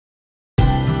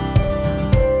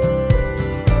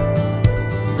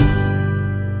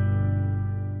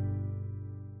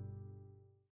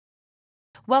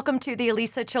Welcome to the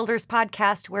Elisa Childers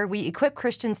podcast, where we equip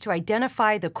Christians to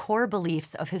identify the core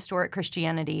beliefs of historic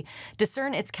Christianity,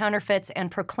 discern its counterfeits, and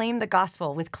proclaim the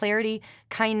gospel with clarity,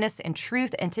 kindness, and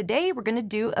truth. And today we're going to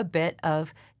do a bit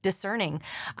of discerning.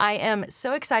 I am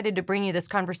so excited to bring you this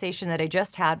conversation that I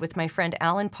just had with my friend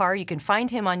Alan Parr. You can find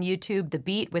him on YouTube, The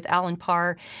Beat with Alan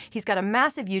Parr. He's got a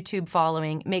massive YouTube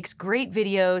following, makes great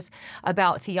videos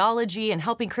about theology and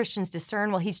helping Christians discern.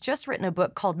 Well, he's just written a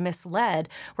book called Misled,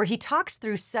 where he talks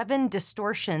through 7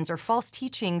 distortions or false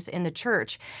teachings in the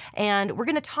church. And we're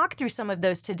going to talk through some of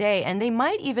those today. And they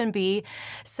might even be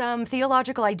some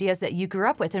theological ideas that you grew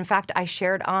up with. In fact, I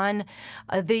shared on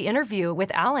the interview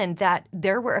with Alan that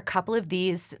there were a couple of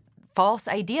these false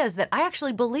ideas that I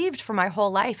actually believed for my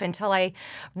whole life until I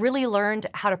really learned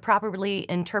how to properly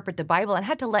interpret the Bible and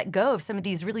had to let go of some of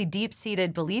these really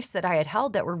deep-seated beliefs that I had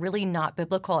held that were really not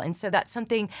biblical. And so that's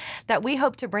something that we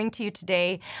hope to bring to you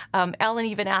today. Ellen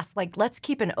even asked, let's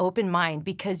keep an open mind,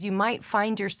 because you might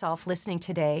find yourself listening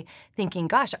today thinking,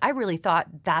 gosh, I really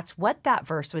thought that's what that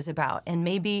verse was about. And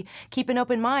maybe keep an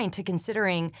open mind to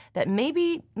considering that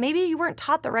maybe you weren't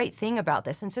taught the right thing about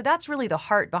this. And so that's really the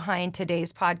heart behind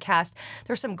today's podcast.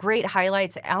 There's some great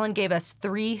highlights. Alan gave us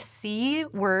 3 C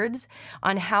words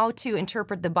on how to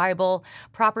interpret the Bible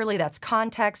properly. That's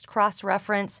context,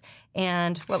 cross-reference,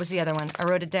 and what was the other one? I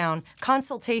wrote it down.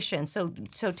 Consultation. So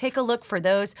take a look for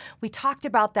those. We talked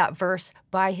about that verse,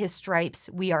 by his stripes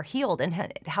we are healed,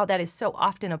 and how that is so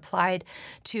often applied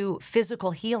to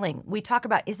physical healing. We talk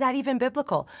about, is that even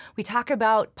biblical? We talk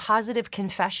about positive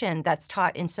confession that's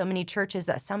taught in so many churches,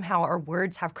 that somehow our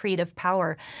words have creative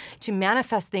power to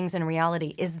manifest things in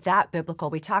reality. Is that biblical?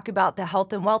 We talk about the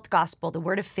health and wealth gospel, the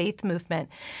word of faith movement.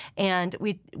 And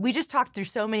we just talked through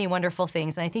so many wonderful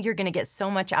things. And I think you're going to get so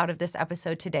much out of this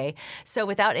episode today. So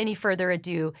without any further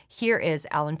ado, here is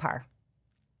Alan Parr.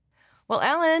 Well,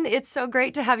 Alan, it's so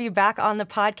great to have you back on the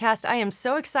podcast. I am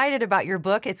so excited about your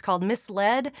book. It's called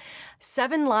Misled,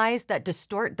 7 Lies That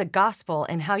Distort the Gospel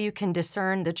and How You Can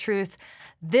Discern the Truth.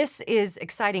 This is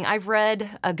exciting. I've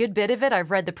read a good bit of it.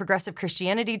 I've read the Progressive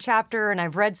Christianity chapter, and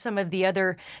I've read some of the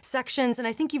other sections. And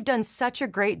I think you've done such a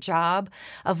great job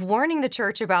of warning the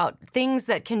church about things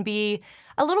that can be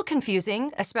a little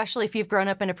confusing, especially if you've grown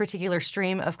up in a particular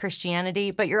stream of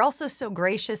Christianity, but you're also so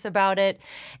gracious about it.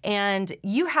 And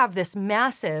you have this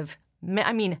massive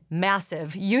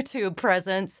YouTube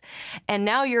presence, and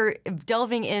now you're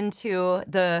delving into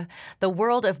the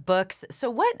world of books. So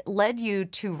what led you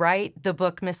to write the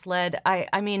book Misled?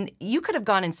 I mean, you could have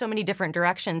gone in so many different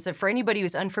directions. And for anybody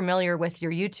who's unfamiliar with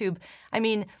your YouTube, I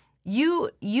mean,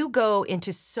 you go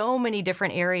into so many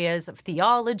different areas of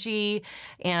theology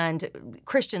and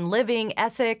Christian living,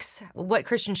 ethics, what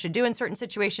Christians should do in certain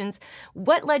situations.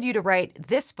 What led you to write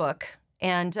this book,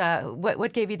 and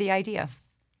what gave you the idea?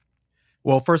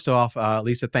 Well, first off,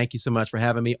 Lisa, thank you so much for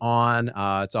having me on.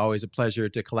 It's always a pleasure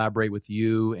to collaborate with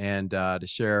you and to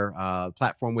share a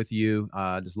platform with you.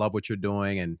 Just love what you're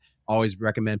doing and always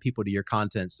recommend people to your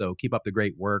content. So keep up the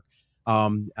great work.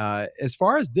 As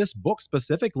far as this book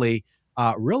specifically,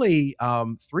 really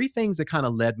 3 things that kind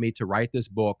of led me to write this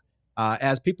book.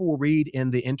 As people will read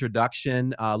in the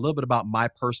introduction, a little bit about my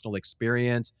personal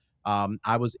experience.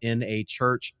 I was in a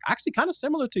church, actually kind of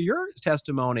similar to your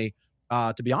testimony,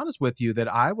 to be honest with you,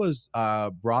 that I was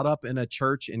brought up in a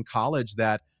church in college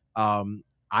that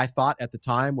I thought at the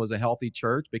time was a healthy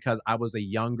church because I was a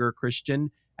younger Christian.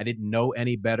 I didn't know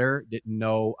any better, didn't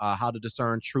know how to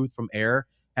discern truth from error,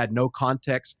 had no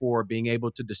context for being able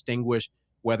to distinguish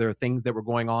whether things that were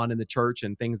going on in the church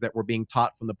and things that were being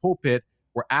taught from the pulpit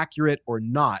were accurate or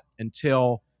not,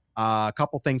 until a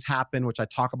couple things happened, which I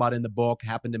talk about in the book,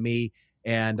 happened to me.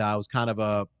 And it was kind of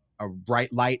a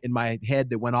bright light in my head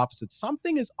that went off and said,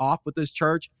 something is off with this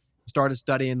church. I started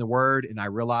studying the word, and I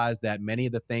realized that many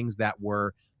of the things that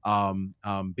were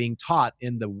being taught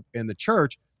in the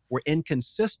church were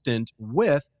inconsistent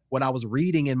with what I was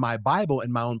reading in my Bible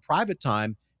in my own private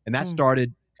time. And that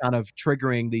started kind of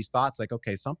triggering these thoughts like,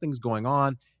 okay, something's going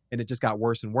on. And it just got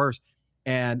worse and worse.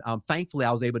 And thankfully,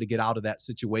 I was able to get out of that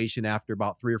situation after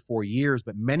about 3 or 4 years,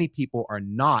 but many people are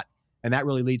not. And that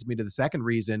really leads me to the second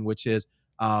reason, which is,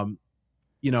 being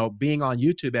on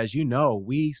YouTube, as you know,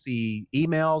 we see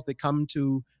emails that come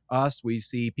to us. We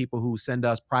see people who send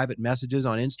us private messages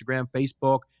on Instagram,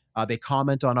 Facebook. They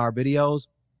comment on our videos.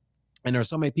 And there are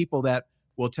so many people that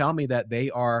will tell me that they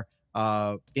are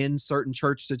in certain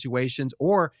church situations,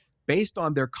 or based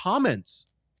on their comments,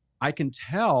 I can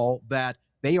tell that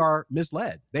they are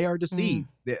misled. They are deceived.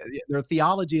 Their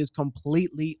theology is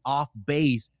completely off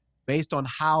base based on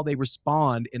how they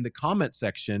respond in the comment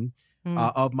section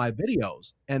of my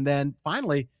videos. And then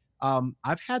finally,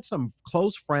 I've had some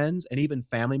close friends and even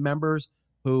family members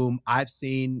whom I've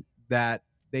seen that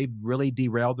they've really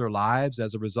derailed their lives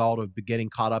as a result of getting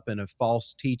caught up in a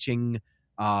false teaching,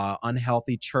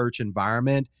 unhealthy church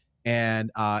environment.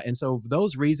 And so for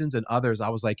those reasons and others, I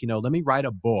was like, let me write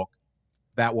a book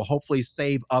that will hopefully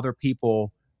save other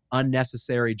people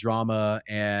unnecessary drama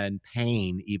and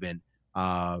pain, even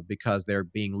because they're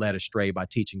being led astray by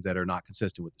teachings that are not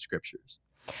consistent with the scriptures.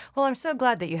 Well, I'm so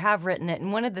glad that you have written it.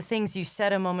 And one of the things you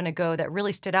said a moment ago that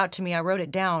really stood out to me, I wrote it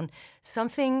down.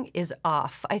 Something is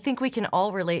off. I think we can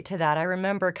all relate to that. I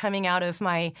remember coming out of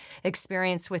my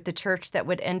experience with the church that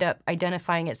would end up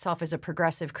identifying itself as a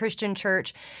progressive Christian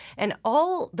church. And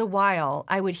all the while,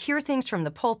 I would hear things from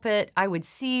the pulpit. I would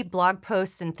see blog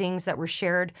posts and things that were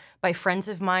shared by friends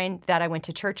of mine that I went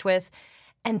to church with.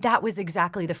 And that was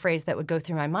exactly the phrase that would go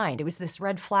through my mind. It was this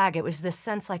red flag. It was this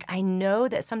sense like, I know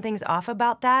that something's off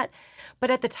about that. But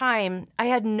at the time, I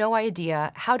had no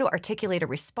idea how to articulate a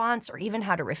response or even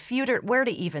how to refute it, where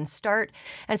to even start.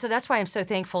 And so that's why I'm so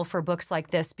thankful for books like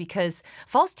this, because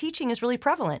false teaching is really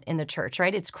prevalent in the church,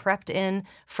 right? It's crept in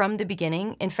from the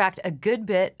beginning. In fact, a good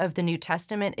bit of the New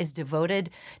Testament is devoted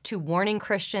to warning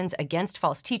Christians against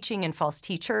false teaching and false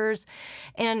teachers.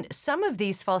 And some of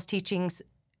these false teachings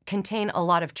contain a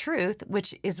lot of truth,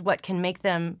 which is what can make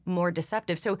them more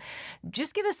deceptive. So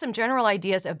just give us some general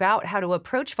ideas about how to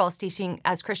approach false teaching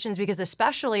as Christians, because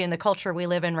especially in the culture we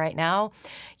live in right now,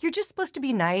 you're just supposed to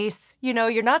be nice.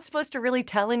 You're not supposed to really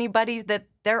tell anybody that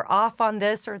they're off on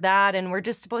this or that, and we're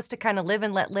just supposed to kind of live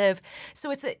and let live.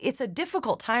 So it's a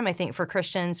difficult time, I think, for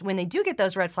Christians when they do get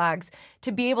those red flags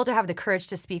to be able to have the courage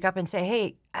to speak up and say,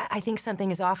 hey, I think something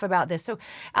is off about this. So,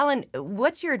 Alan,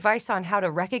 what's your advice on how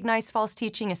to recognize false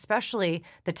teaching, especially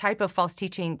the type of false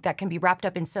teaching that can be wrapped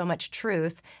up in so much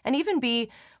truth and even be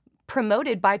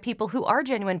promoted by people who are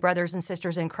genuine brothers and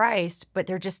sisters in Christ, but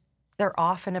they're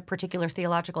off in a particular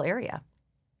theological area?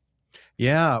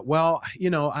 Yeah, well,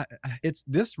 it's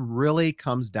this really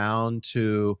comes down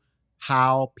to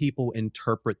how people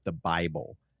interpret the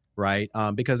Bible, right?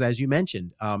 Because as you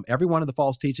mentioned, every one of the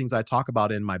false teachings I talk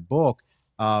about in my book,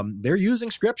 they're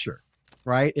using scripture,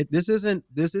 right? This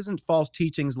isn't false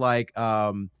teachings like,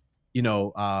 Muhammad.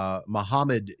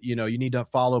 You need to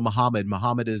follow Muhammad.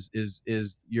 Muhammad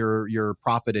is your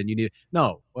prophet, and you need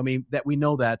no. I mean that we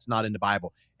know that's not in the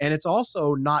Bible, and it's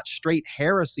also not straight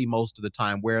heresy most of the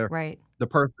time where Right. the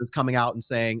person is coming out and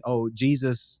saying, "Oh,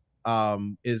 Jesus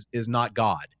is not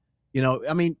God."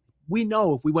 I mean, we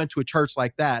know if we went to a church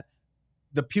like that,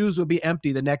 the pews would be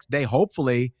empty the next day,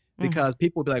 hopefully, Hmm. because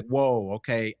people would be like, "Whoa,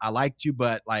 okay, I liked you,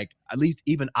 but like at least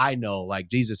even I know like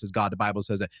Jesus is God." The Bible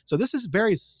says that. So this is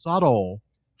very subtle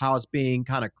how it's being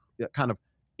kind of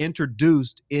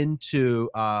introduced into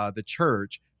the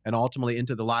church and ultimately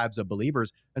into the lives of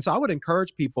believers. And so I would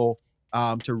encourage people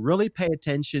to really pay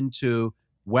attention to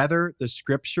whether the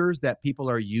scriptures that people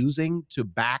are using to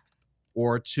back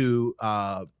or to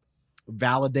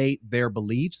validate their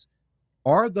beliefs,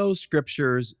 are those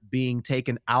scriptures being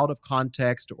taken out of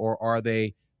context, or are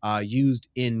they used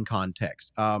in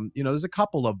context? There's a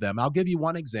couple of them. I'll give you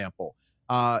one example.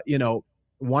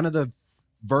 One of the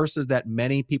verses that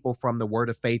many people from the Word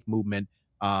of Faith movement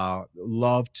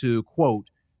love to quote,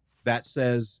 that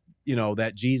says,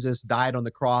 that Jesus died on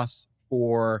the cross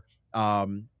for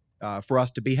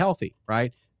us to be healthy,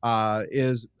 right?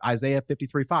 Is Isaiah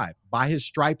 53:5. By his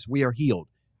stripes we are healed.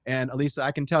 And Elisa,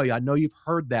 I can tell you, I know you've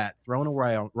heard that thrown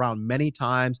around many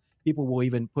times. People will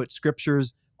even put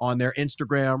scriptures on their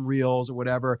Instagram reels or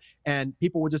whatever. And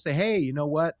people will just say, hey, you know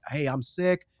what? Hey, I'm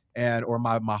sick. And or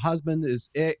my husband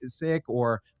is sick,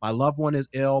 or my loved one is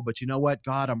ill, but you know what,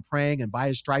 God, I'm praying, and by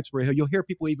his stripes we're healed. You'll hear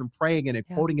people even praying it and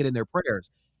Yeah. quoting it in their prayers.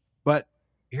 But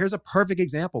here's a perfect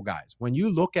example, guys. When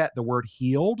you look at the word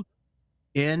healed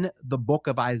in the book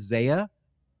of Isaiah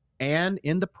and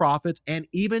in the prophets and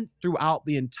even throughout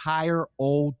the entire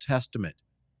Old Testament,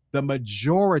 the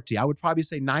majority, I would probably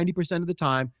say 90% of the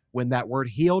time, when that word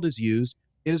healed is used,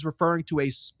 it is referring to a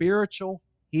spiritual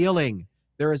healing.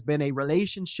 There has been a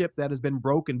relationship that has been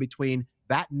broken between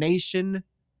that nation,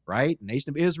 right? Nation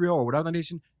of Israel or whatever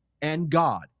nation, and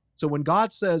God. So when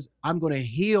God says, I'm going to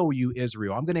heal you,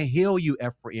 Israel, I'm going to heal you,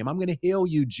 Ephraim, I'm going to heal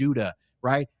you, Judah,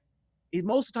 right?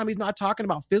 Most of the time, he's not talking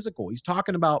about physical. He's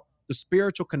talking about the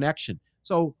spiritual connection.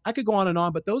 So I could go on and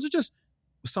on, but those are just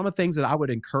some of the things that I would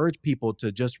encourage people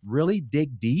to just really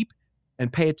dig deep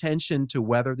and pay attention to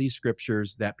whether these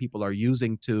scriptures that people are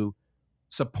using to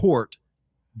support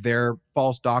their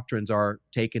false doctrines are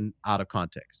taken out of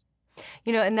context.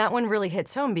 And that one really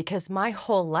hits home because my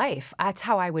whole life, that's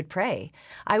how I would pray.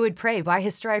 I would pray, by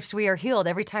his stripes we are healed,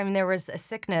 every time there was a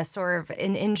sickness or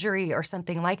an injury or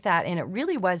something like that. And it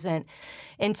really wasn't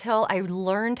until I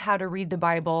learned how to read the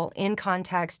Bible in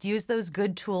context, use those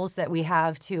good tools that we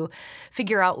have to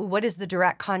figure out what is the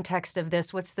direct context of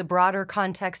this, what's the broader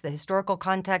context, the historical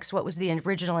context, what was the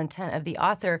original intent of the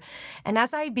author. And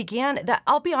as I began that,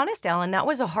 I'll be honest, Alan, that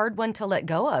was a hard one to let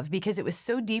go of because it was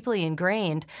so deeply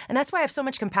ingrained. And that's why I have so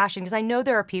much compassion, because I know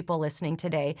there are people listening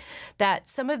today that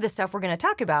some of the stuff we're going to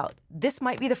talk about, this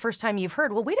might be the first time you've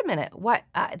heard, well, wait a minute, what?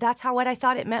 That's what I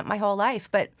thought it meant my whole life.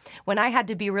 But when I had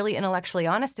to be really intellectually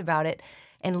honest about it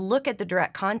and look at the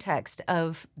direct context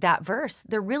of that verse,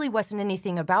 there really wasn't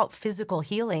anything about physical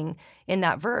healing in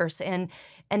that verse. And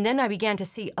then I began to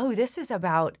see, oh, this is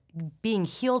about being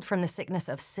healed from the sickness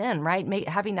of sin, right?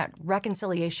 Having that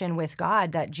reconciliation with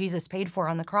God that Jesus paid for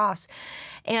on the cross.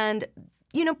 And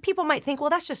people might think, well,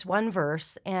 that's just one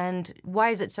verse, and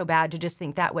why is it so bad to just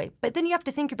think that way? But then you have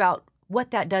to think about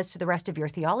what that does to the rest of your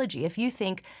theology. If you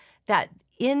think that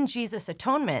in Jesus'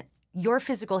 atonement, your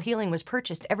physical healing was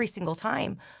purchased every single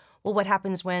time, well, what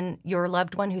happens when your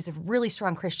loved one who's a really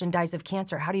strong Christian dies of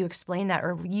cancer? How do you explain that?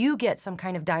 Or you get some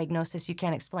kind of diagnosis you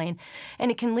can't explain.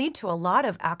 And it can lead to a lot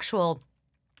of actual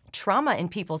trauma in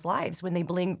people's lives when they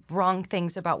believe wrong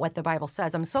things about what the Bible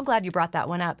says. I'm so glad you brought that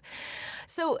one up.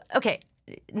 So, okay,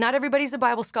 not everybody's a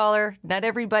Bible scholar. Not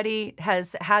everybody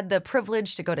has had the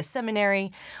privilege to go to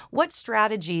seminary. What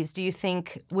strategies do you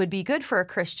think would be good for a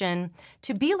Christian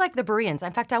to be like the Bereans?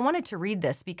 In fact, I wanted to read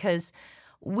this because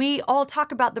we all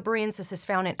talk about the Bereans. This is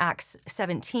found in Acts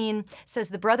 17. It says,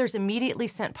 the brothers immediately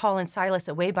sent Paul and Silas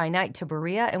away by night to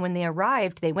Berea, and when they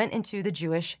arrived, they went into the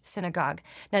Jewish synagogue.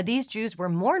 Now, these Jews were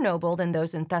more noble than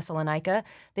those in Thessalonica.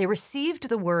 They received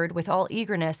the word with all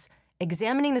eagerness,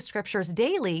 examining the scriptures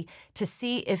daily to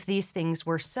see if these things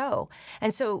were so.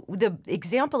 And so the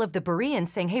example of the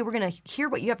Bereans saying, hey, we're going to hear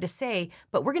what you have to say,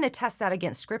 but we're going to test that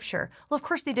against scripture. Well, of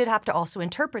course, they did have to also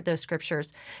interpret those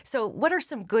scriptures. So what are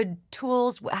some good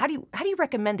tools? How do you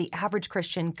recommend the average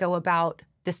Christian go about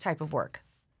this type of work?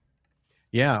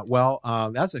 Yeah, well,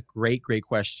 that's a great, great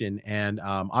question, and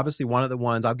obviously one of the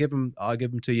ones I'll give them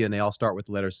to you, and they all start with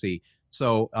the letter C.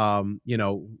 So,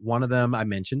 one of them I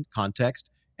mentioned context,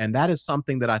 and that is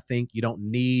something that I think you don't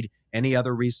need any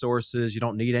other resources. You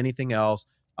don't need anything else.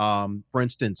 For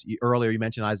instance, earlier you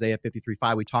mentioned Isaiah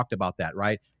 53:5. We talked about that,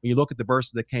 right? When you look at the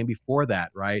verses that came before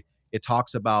that, right, it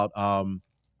talks about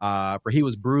for he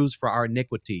was bruised for our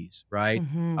iniquities, right?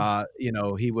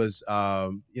 Mm-hmm. He was,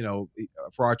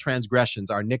 for our transgressions,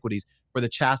 our iniquities, for the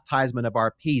chastisement of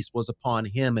our peace was upon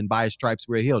him, and by his stripes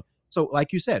we are healed. So,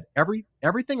 like you said,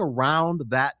 everything around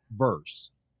that verse,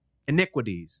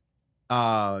 iniquities,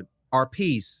 our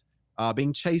peace,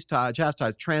 being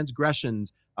chastised,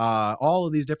 transgressions, all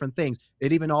of these different things.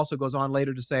 It even also goes on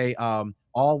later to say,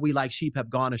 all we like sheep have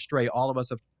gone astray. All of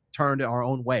us have turned our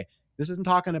own way. This isn't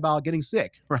talking about getting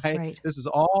sick, right? Right. This is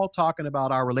all talking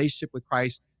about our relationship with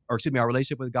Christ, or excuse me, our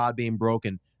relationship with God being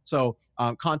broken. So,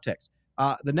 context.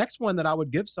 The next one that I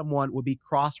would give someone would be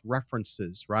cross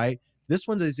references, right? This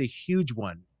one is a huge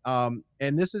one. And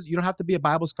this is, you don't have to be a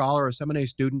Bible scholar or a seminary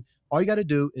student. All you got to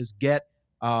do is get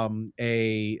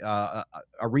a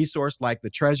resource like the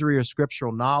Treasury of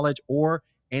Scriptural Knowledge, or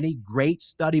any great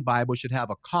study Bible should have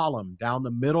a column down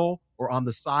the middle or on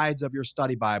the sides of your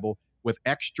study Bible with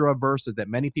extra verses that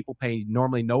many people pay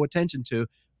normally no attention to.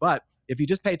 But if you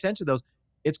just pay attention to those,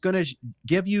 it's going to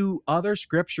give you other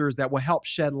scriptures that will help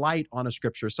shed light on a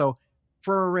scripture. So,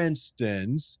 for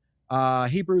instance,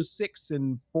 Hebrews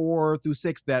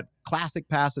 6:4-6, that classic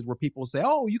passage where people say,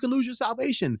 oh, you can lose your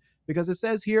salvation, because it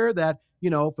says here that,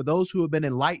 for those who have been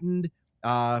enlightened,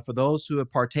 for those who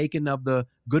have partaken of the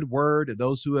good word,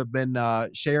 those who have been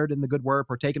shared in the good word,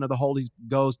 partaken of the Holy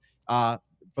Ghost,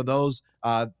 for those,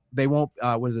 they won't,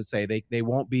 what does it say? They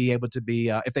won't be able to be,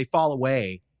 if they fall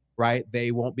away, right,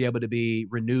 they won't be able to be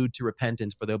renewed to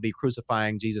repentance, for they'll be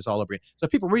crucifying Jesus all over again. So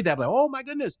people read that like, oh my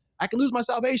goodness, I can lose my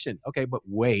salvation. Okay, but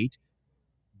wait,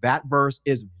 that verse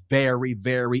is very,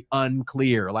 very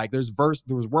unclear. Like there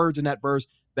was words in that verse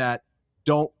that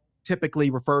don't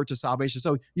typically refer to salvation.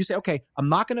 So you say, okay, I'm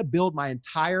not going to build my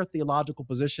entire theological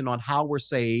position on how we're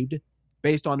saved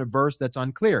based on a verse that's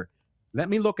unclear. Let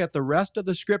me look at the rest of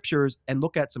the scriptures and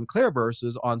look at some clear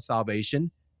verses on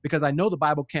salvation, because I know the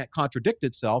Bible can't contradict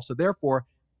itself. So therefore,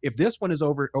 if this one is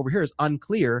over here is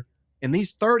unclear, and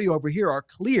these 30 over here are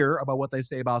clear about what they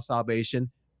say about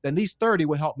salvation, then these 30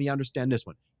 will help me understand this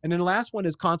one. And then the last one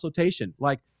is consultation.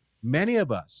 Like many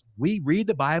of us, we read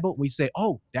the Bible, we say,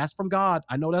 oh, that's from God.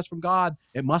 I know that's from God.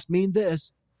 It must mean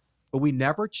this. But we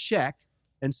never check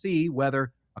and see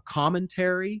whether a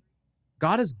commentary.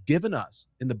 God has given us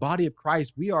in the body of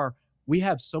Christ, we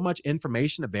have so much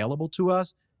information available to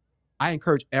us. I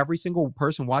encourage every single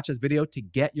person watch this video to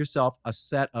get yourself a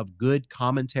set of good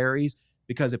commentaries,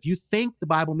 because if you think the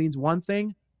Bible means one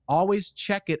thing, always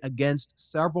check it against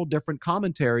several different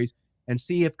commentaries and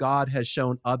see if God has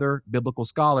shown other biblical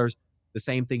scholars the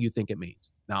same thing you think it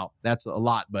means. Now, that's a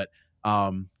lot, but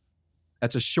um,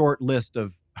 that's a short list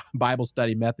of Bible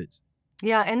study methods.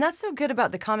 Yeah, and that's so good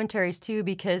about the commentaries too,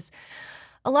 because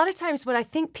a lot of times what I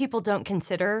think people don't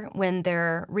consider when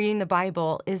they're reading the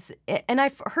Bible is, and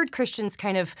I've heard Christians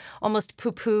kind of almost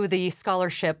poo-poo the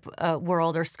scholarship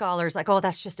world or scholars, like, oh,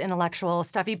 that's just intellectual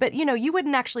stuffy. But, you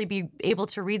wouldn't actually be able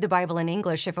to read the Bible in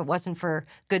English if it wasn't for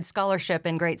good scholarship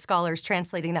and great scholars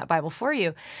translating that Bible for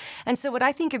you. And so what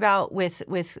I think about with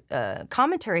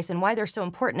commentaries and why they're so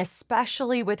important,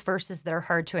 especially with verses that are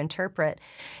hard to interpret,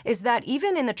 is that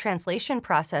even in the translation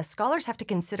process, scholars have to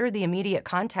consider the immediate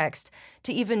context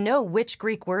to even know which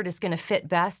Greek word is going to fit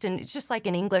best. And it's just like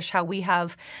in English, how we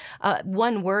have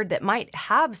one word that might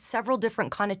have several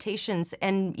different connotations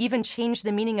and even change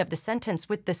the meaning of the sentence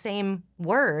with the same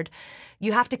word.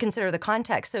 You have to consider the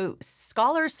context. So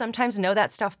scholars sometimes know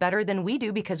that stuff better than we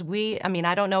do, because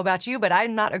I don't know about you, but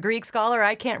I'm not a Greek scholar.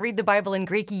 I can't read the Bible in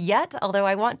Greek yet, although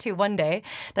I want to one day.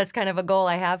 That's kind of a goal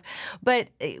I have. But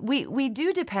we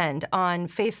do depend on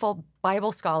faithful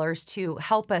Bible scholars to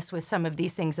help us with some of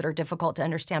these things that are difficult to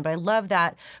understand. But I love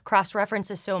that cross-reference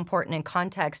is so important in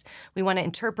context. We want to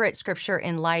interpret Scripture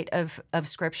in light of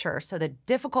Scripture. So the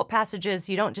difficult passages,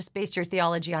 you don't just base your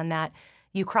theology on that.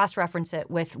 You cross-reference it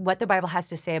with what the Bible has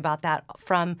to say about that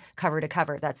from cover to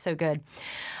cover. That's so good.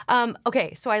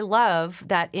 Okay, so I love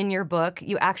that in your book,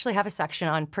 you actually have a section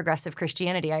on progressive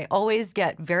Christianity. I always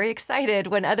get very excited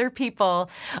when other people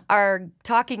are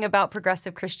talking about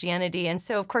progressive Christianity. And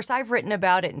so, of course, I've written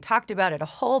about it and talked about it a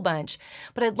whole bunch,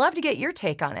 but I'd love to get your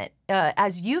take on it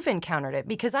as you've encountered it,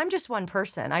 because I'm just one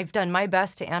person. I've done my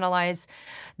best to analyze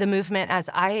the movement as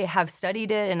I have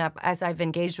studied it and as I've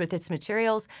engaged with its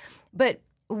materials. But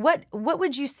what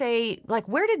would you say, like,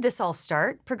 where did this all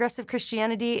start, progressive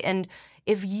Christianity? And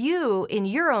if you, in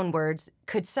your own words,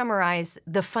 could summarize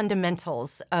the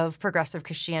fundamentals of progressive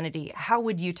Christianity, how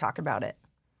would you talk about it?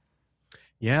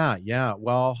 Yeah, yeah.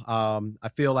 Well, I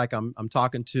feel like I'm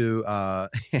talking to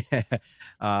the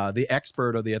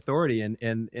expert or the authority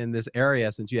in this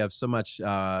area, since you have so much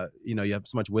you have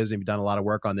so much wisdom. You've done a lot of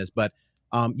work on this, but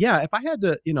yeah, if I had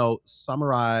to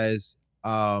summarize,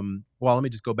 well, let me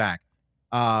just go back.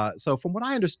 So from what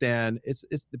I understand,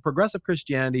 it's the progressive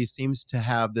Christianity seems to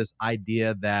have this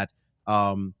idea that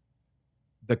um,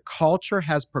 the culture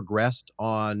has progressed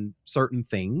on certain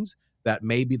things that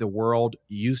maybe the world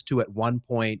used to at one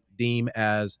point deem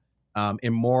as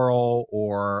immoral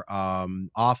or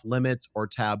off limits or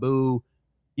taboo.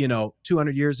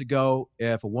 200 years ago,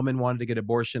 if a woman wanted to get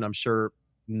abortion, I'm sure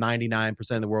 99%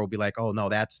 of the world would be like, oh no,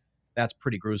 that's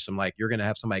pretty gruesome. Like, you're going to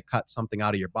have somebody cut something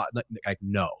out of your body. Like,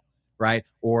 no. Right.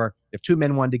 Or if two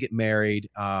men wanted to get married,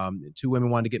 two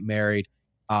women wanted to get married,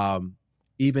 um,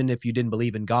 even if you didn't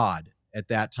believe in God at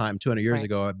that time, 200 years Right.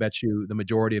 ago, I bet you the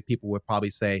majority of people would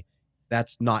probably say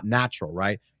that's not natural.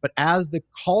 Right. But as the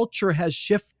culture has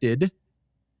shifted,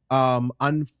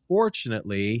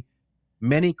 unfortunately,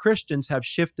 many Christians have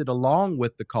shifted along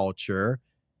with the culture.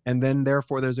 And then,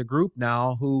 therefore, there's a group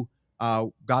now who,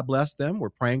 God bless them, we're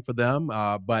praying for them,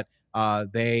 but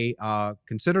they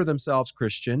consider themselves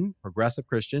Christian, progressive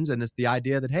Christians. And it's the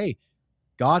idea that, hey,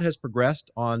 God has progressed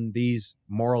on these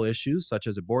moral issues such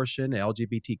as abortion,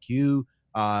 LGBTQ,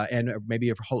 and maybe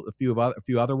a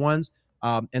few other ones.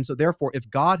 And so, therefore, if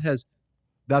God has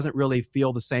doesn't really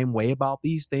feel the same way about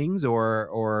these things,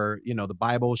 or the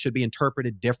Bible should be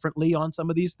interpreted differently on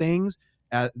some of these things,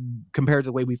 uh, compared to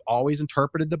the way we've always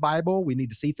interpreted the Bible. We need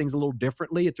to see things a little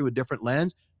differently through a different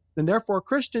lens. Then, therefore,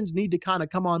 Christians need to kind of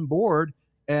come on board,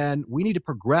 and we need to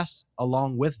progress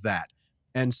along with that.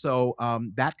 And so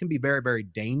that can be very, very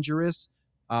dangerous,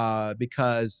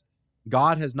 because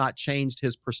God has not changed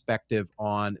his perspective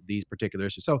on these particular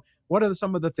issues. So what are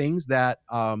some of the things that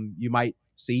you might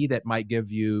see that might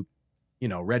give you,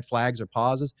 red flags or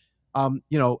pauses? Um,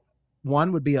 you know,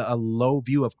 One would be a low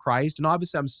view of Christ. And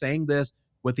obviously, I'm saying this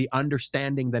with the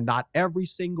understanding that not every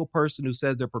single person who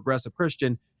says they're progressive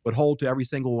Christian would hold to every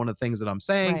single one of the things that I'm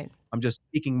saying. Right. I'm just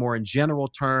speaking more in general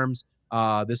terms.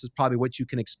 This is probably what you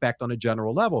can expect on a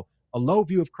general level. A low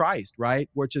view of Christ, right?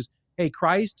 Which is, hey,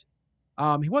 Christ,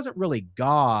 he wasn't really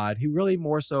God. He really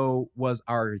more so was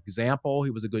our example.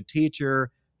 He was a good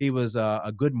teacher. He was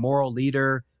a good moral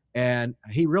leader. And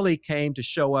he really came to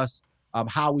show us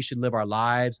how we should live our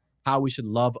lives. how we should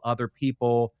love other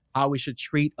people, how we should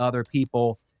treat other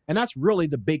people. And that's really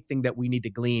the big thing that we need to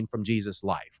glean from Jesus'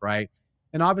 life, right?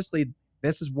 And obviously,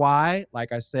 this is why,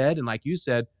 like I said, and like you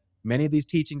said, many of these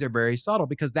teachings are very subtle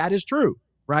because that is true,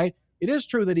 right? It is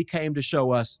true that he came to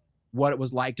show us what it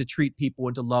was like to treat people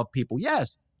and to love people.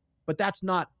 Yes, but that's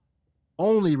not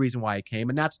only reason why he came,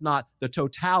 and that's not the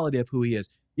totality of who he is.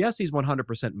 Yes, he's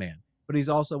 100% man, but he's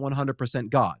also 100%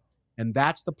 God. And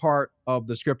that's the part of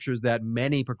the scriptures that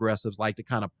many progressives like to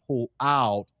kind of pull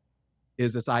out,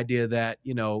 is this idea that,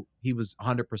 he was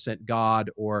 100%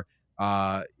 God, or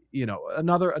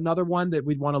another one that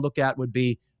we'd want to look at would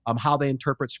be how they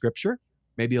interpret scripture,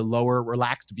 maybe a lower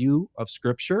relaxed view of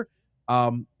scripture.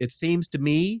 It seems to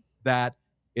me that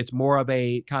it's more of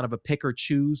a kind of a pick or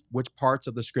choose which parts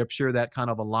of the scripture that kind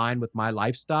of align with my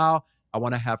lifestyle. I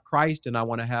want to have Christ and I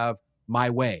want to have my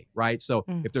way, right? So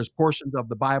Mm. if there's portions of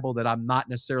the Bible that I'm not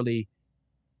necessarily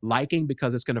liking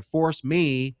because it's going to force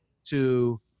me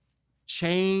to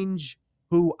change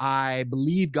who I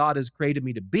believe God has created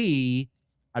me to be,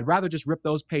 I'd rather just rip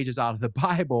those pages out of the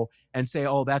Bible and say,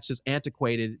 oh, that's just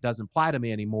antiquated. It doesn't apply to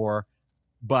me anymore.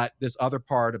 But this other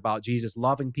part about Jesus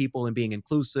loving people and being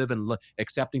inclusive and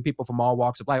accepting people from all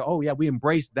walks of life, oh, yeah, we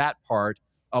embrace that part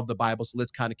of the Bible. So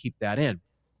let's kind of keep that in.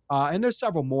 And there's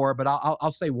several more, but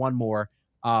I'll say one more.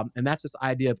 And that's this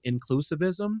idea of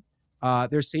inclusivism.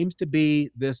 There seems to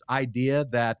be this idea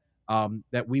that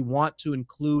that we want to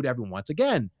include everyone. Once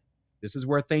again, this is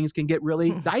where things can get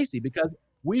really dicey because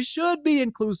we should be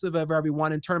inclusive of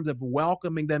everyone in terms of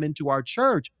welcoming them into our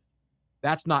church.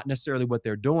 That's not necessarily what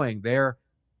they're doing. They're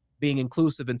being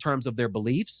inclusive in terms of their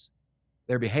beliefs,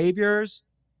 their behaviors,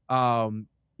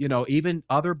 even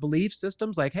other belief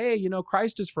systems like, hey,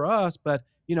 Christ is for us, but,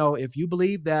 if you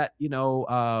believe that,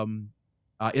 Islam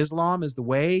is the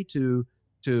way to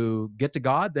get to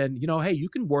God, then, hey, you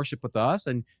can worship with us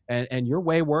and your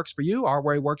way works for you. Our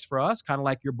way works for us. Kind of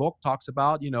like your book talks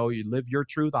about, you live your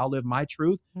truth, I'll live my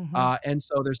truth. Mm-hmm. And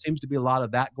so there seems to be a lot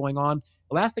of that going on.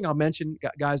 The last thing I'll mention,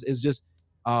 guys, is just,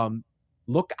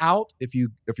 look out if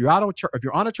you're on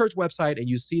a church website and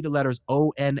you see the letters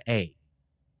ONA.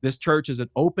 This church is an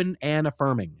open and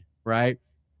affirming, right?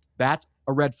 That's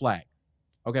a red flag.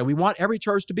 Okay, we want every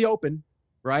church to be open,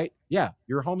 right? Yeah,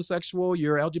 you're homosexual,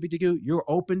 you're LGBTQ, you're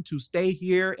open to stay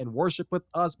here and worship with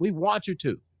us. We want you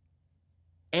to.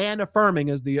 And affirming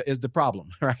is the problem,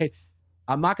 right?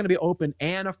 I'm not going to be open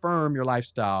and affirm your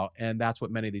lifestyle, and that's what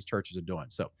many of these churches are doing.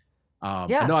 So I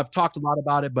Yeah. know I've talked a lot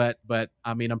about it, but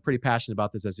I mean, I'm pretty passionate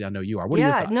about this, as I know you are. What are your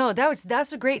Yeah, thoughts? no,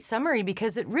 that's a great summary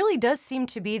because it really does seem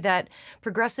to be that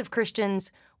progressive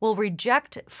Christians will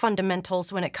reject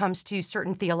fundamentals when it comes to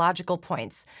certain theological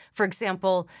points. For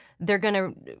example, they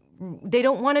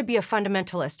don't want to be a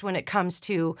fundamentalist when it comes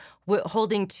to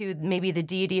holding to maybe the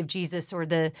deity of Jesus or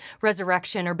the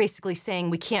resurrection, or basically saying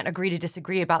we can't agree to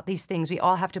disagree about these things. We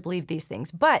all have to believe these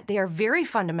things. But they are very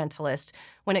fundamentalist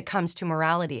when it comes to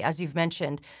morality, as you've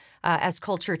mentioned. As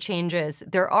culture changes,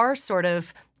 there are sort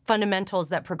of fundamentals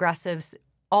that progressives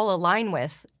all align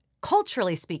with,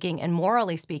 culturally speaking and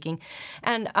morally speaking.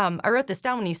 And I wrote this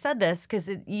down when you said this because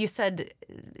you said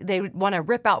they want to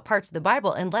rip out parts of the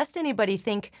Bible. And lest anybody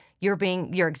think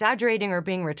you're exaggerating or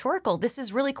being rhetorical, this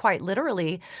is really quite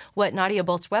literally what Nadia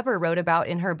Bolz-Weber wrote about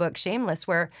in her book Shameless,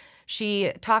 where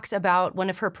she talks about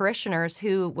one of her parishioners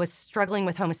who was struggling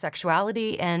with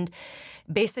homosexuality, and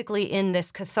basically in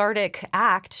this cathartic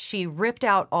act, she ripped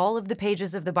out all of the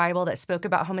pages of the Bible that spoke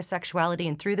about homosexuality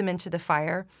and threw them into the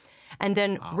fire, and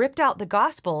then ripped out the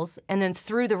Gospels and then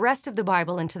threw the rest of the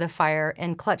Bible into the fire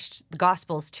and clutched the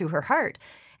Gospels to her heart.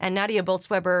 And Nadia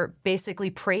Bolz-Weber basically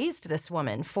praised this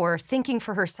woman for thinking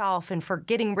for herself and for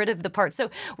getting rid of the parts.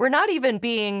 So we're not even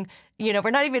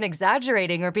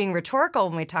exaggerating or being rhetorical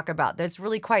when we talk about this.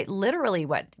 Really quite literally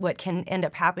what can end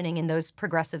up happening in those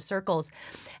progressive circles.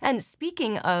 And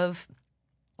speaking of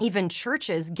even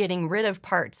churches getting rid of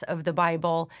parts of the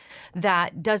Bible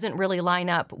that doesn't really line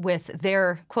up with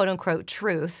their quote-unquote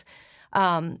truth,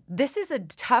 this is a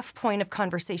tough point of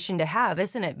conversation to have,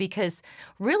 isn't it? Because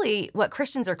really what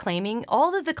Christians are claiming,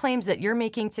 all of the claims that you're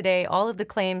making today, all of the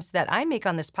claims that I make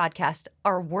on this podcast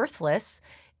are worthless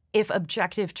if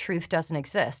objective truth doesn't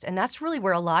exist. And that's really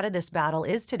where a lot of this battle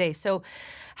is today. So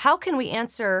how can we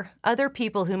answer other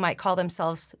people who might call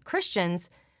themselves Christians,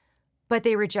 but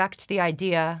they reject the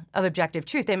idea of objective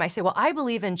truth? They might say, well, I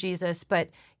believe in Jesus, but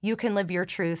you can live your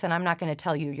truth, and I'm not going to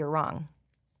tell you you're wrong.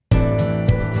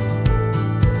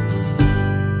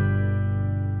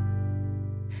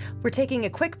 We're taking a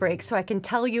quick break so I can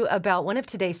tell you about one of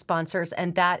today's sponsors,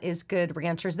 and that is Good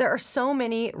Ranchers. There are so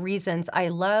many reasons I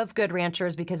love Good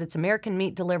Ranchers because it's American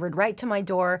meat delivered right to my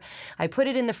door. I put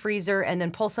it in the freezer and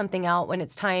then pull something out when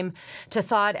it's time to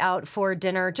thaw it out for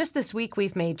dinner. Just this week,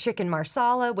 we've made chicken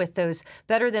marsala with those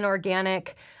better than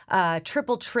organic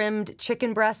triple trimmed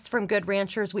chicken breasts from Good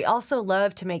Ranchers. We also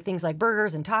love to make things like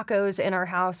burgers and tacos in our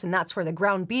house, and that's where the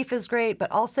ground beef is great,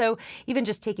 but also even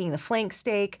just taking the flank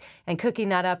steak and cooking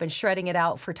that up and shredding it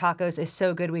out for tacos is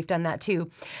so good. We've done that too.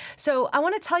 So I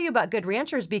want to tell you about Good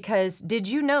Ranchers because did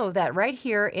you know that right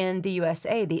here in the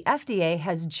USA, the FDA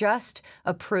has just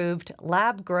approved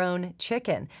lab-grown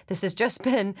chicken? This has just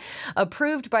been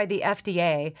approved by the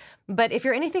FDA. But if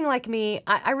you're anything like me,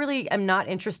 I really am not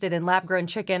interested in lab-grown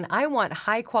chicken. I want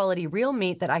high-quality real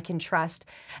meat that I can trust,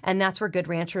 and that's where Good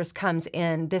Ranchers comes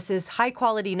in. This is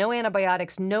high-quality, no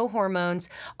antibiotics, no hormones,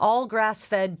 all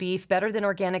grass-fed beef, better than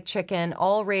organic chicken,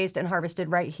 all raised and harvested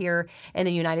right here in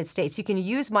the United States. You can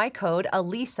use my code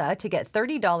ALISA to get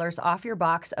 $30 off your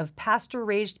box of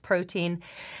pasture-raised protein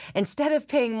instead of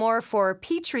paying more for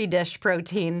Petri dish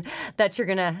protein that you're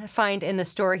going to find in the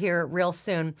store here real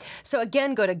soon. So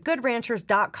again, go to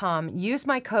goodranchers.com. Use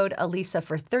my code ALISA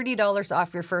for $30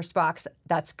 off your first box.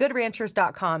 That's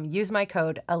goodranchers.com. Use my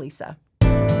code ALISA.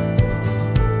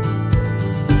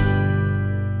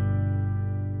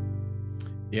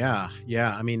 Yeah.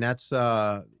 I mean, that's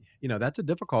that's a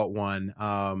difficult one.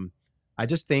 I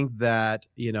just think that,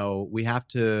 we have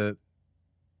to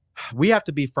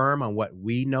be firm on what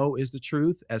we know is the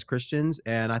truth as Christians,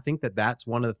 and I think that that's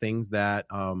one of the things that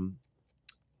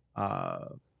uh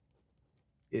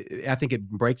I think it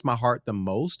breaks my heart the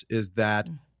most is that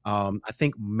I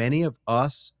think many of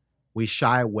us we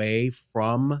shy away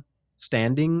from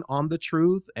standing on the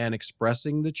truth and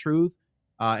expressing the truth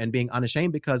and being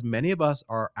unashamed because many of us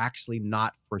are actually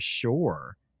not for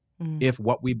sure Mm, if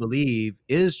what we believe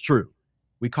is true.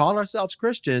 We call ourselves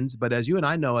Christians, but as you and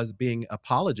I know, as being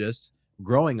apologists,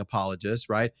 growing apologists,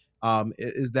 right,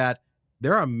 is that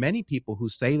there are many people who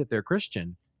say that they're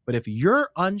Christian, but if you're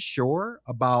unsure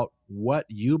about what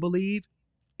you believe,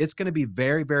 it's going to be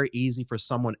very, very easy for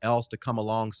someone else to come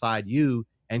alongside you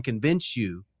and convince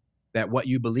you that what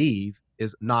you believe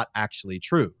is not actually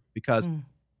true. Because mm,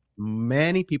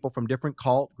 many people from different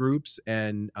cult groups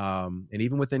and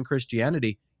even within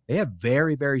Christianity, they have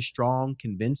very, very strong,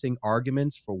 convincing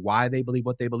arguments for why they believe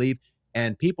what they believe.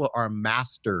 And people are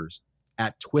masters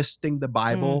at twisting the mm.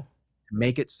 Bible to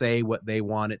make it say what they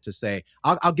want it to say.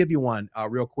 I'll give you one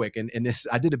real quick. And this,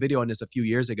 I did a video on this a few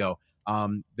years ago.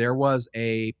 There was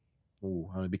I'm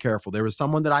gonna be careful. There was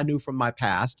someone that I knew from my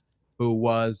past who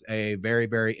was a very,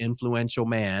 very influential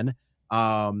man.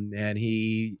 And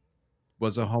he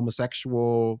was a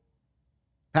homosexual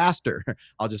pastor.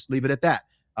 I'll just leave it at that.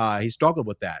 He struggled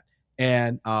with that.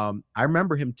 And I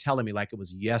remember him telling me, like it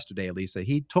was yesterday, Lisa,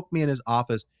 he took me in his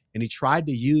office and he tried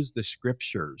to use the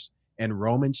scriptures in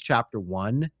Romans chapter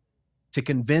 1 to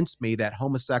convince me that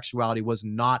homosexuality was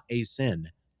not a sin.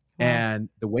 Wow. And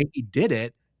the way he did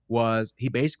it was he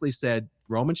basically said,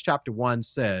 Romans chapter 1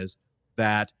 says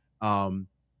that um,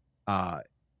 uh,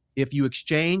 if you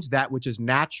exchange that which is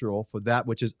natural for that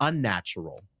which is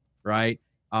unnatural, right?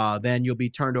 Then you'll be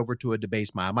turned over to a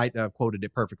debased mind. I might have quoted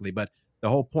it perfectly, but the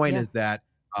whole point Yeah. is that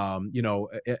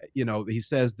he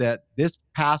says that this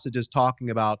passage is talking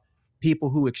about people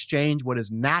who exchange what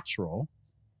is natural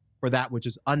for that which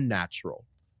is unnatural.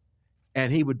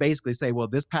 And he would basically say, well,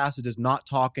 this passage is not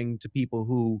talking to people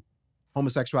who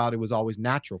homosexuality was always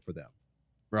natural for them,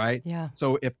 right? Yeah.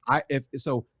 So if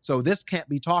this can't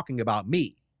be talking about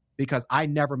me because I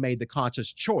never made the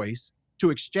conscious choice to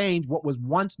exchange what was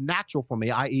once natural for me,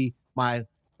 i.e., my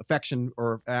affection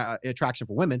or attraction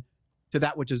for women, to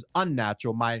that which is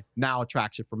unnatural, my now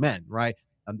attraction for men, right?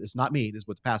 It's not me. This is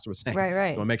what the pastor was saying. Right, So I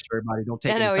right. want to make sure everybody don't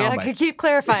take I any know. sound Yeah, bites. keep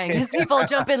clarifying because people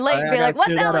jump in late and I be got to like, "What's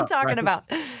clear that Alan up, right? talking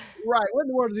about?" Right. What in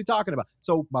the world is he talking about?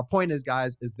 So my point is,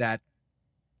 guys, is that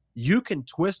you can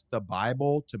twist the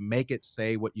Bible to make it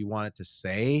say what you want it to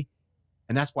say.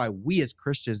 And that's why we as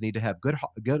Christians need to have good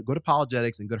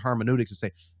apologetics and good hermeneutics to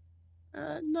say,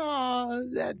 no,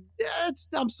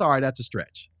 I'm sorry, that's a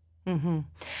stretch. hmm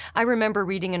I remember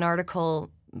reading an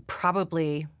article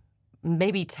probably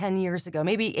maybe 10 years ago,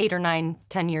 maybe 8 or 9,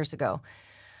 10 years ago.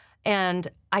 And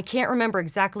I can't remember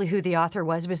exactly who the author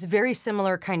was. It was a very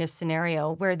similar kind of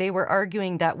scenario where they were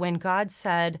arguing that when God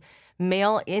said,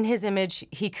 male in his image,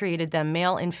 he created them,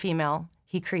 male and female,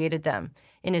 he created them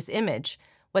in his image.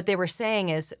 What they were saying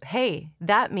is, hey,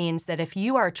 that means that if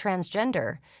you are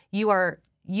transgender, you are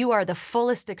the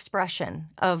fullest expression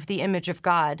of the image of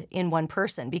God in one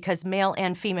person because male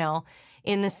and female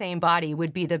in the same body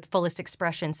would be the fullest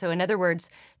expression. So in other words,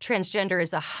 transgender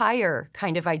is a higher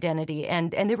kind of identity,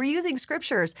 and they were using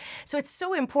scriptures. So it's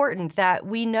so important that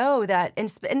we know that,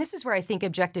 and this is where I think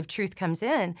objective truth comes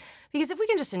in, because if we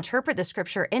can just interpret the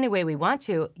scripture any way we want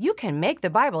to, you can make the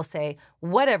Bible say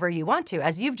whatever you want to,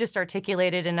 as you've just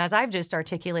articulated and as I've just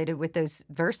articulated with those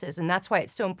verses. And that's why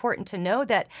it's so important to know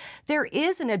that there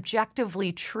is an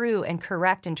objectively true and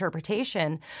correct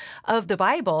interpretation of the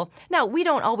Bible. Now, we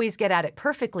don't always get at it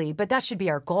perfectly, but that should be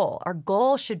our goal. Our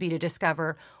goal should be to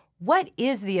discover what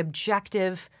is the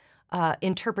objective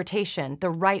interpretation, the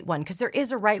right one, because there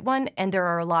is a right one and there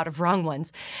are a lot of wrong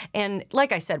ones. And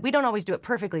like I said, we don't always do it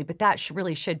perfectly, but that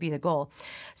really should be the goal.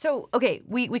 So, okay,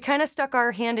 we kind of stuck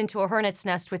our hand into a hornet's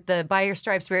nest with the by your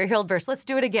stripes we are healed verse. Let's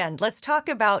do it again. Let's talk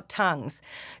about tongues.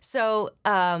 So,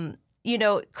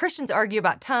 Christians argue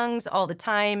about tongues all the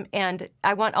time, and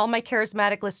I want all my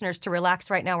charismatic listeners to relax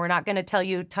right now. We're not going to tell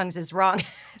you tongues is wrong.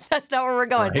 That's not where we're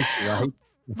going. Right.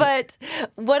 But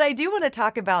what I do want to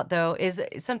talk about, though, is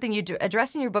something you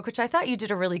address in your book, which I thought you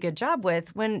did a really good job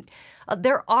with. When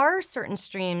there are certain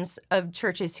streams of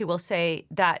churches who will say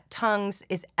that tongues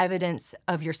is evidence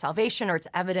of your salvation, or it's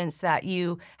evidence that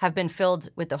you have been filled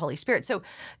with the Holy Spirit. So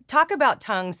talk about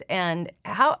tongues and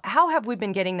how have we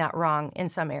been getting that wrong in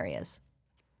some areas?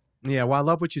 Yeah, well, I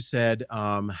love what you said.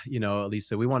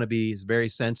 Lisa, we want to be very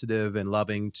sensitive and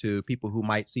loving to people who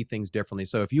might see things differently.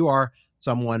 So if you are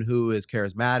someone who is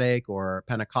charismatic or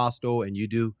Pentecostal and you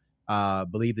do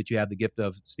believe that you have the gift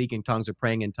of speaking tongues or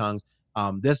praying in tongues,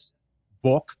 this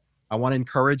book, I want to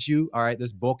encourage you. All right,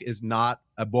 this book is not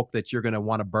a book that you're going to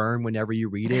want to burn whenever you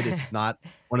read it. It's not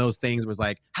one of those things where it's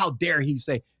like, how dare he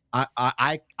say?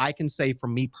 I can say for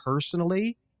me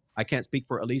personally, I can't speak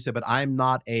for Elisa, but I'm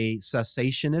not a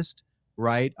cessationist,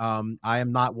 right? I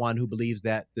am not one who believes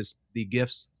that the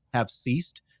gifts have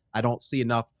ceased. I don't see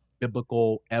enough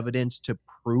biblical evidence to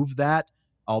prove that.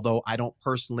 Although I don't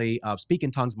personally speak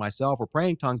in tongues myself or pray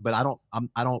in tongues, but I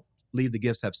don't believe the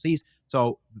gifts have ceased.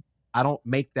 So I don't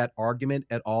make that argument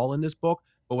at all in this book.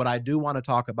 But what I do want to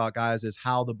talk about, guys, is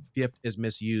how the gift is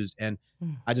misused. And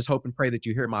Mm. I just hope and pray that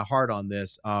you hear my heart on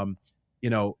this.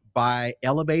 By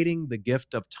elevating the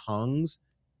gift of tongues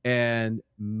and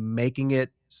making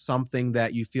it something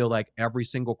that you feel like every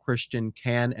single Christian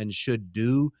can and should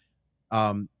do,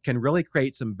 can really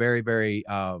create some very, very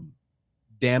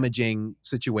damaging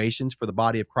situations for the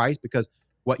body of Christ. Because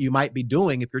what you might be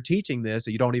doing if you're teaching this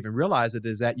and you don't even realize it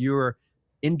is that you're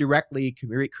indirectly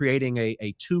creating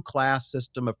a two-class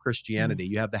system of Mm. Christianity.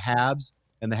 You have the haves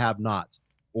and the have-nots,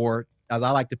 or as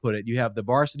I like to put it, you have the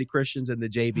varsity Christians and the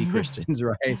JV Christians,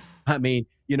 right? I mean,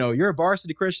 you're a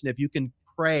varsity Christian if you can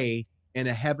pray in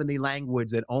a heavenly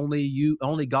language that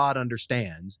only God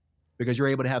understands, because you're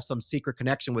able to have some secret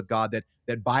connection with God that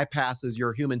bypasses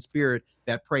your human spirit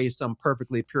that prays some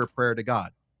perfectly pure prayer to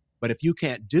God. But if you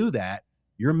can't do that,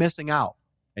 you're missing out.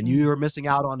 And Mm. you're missing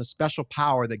out on a special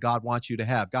power that God wants you to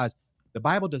have. Guys, the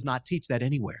Bible does not teach that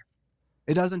anywhere.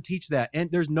 It doesn't teach that.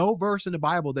 And there's no verse in the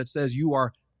Bible that says you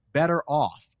are better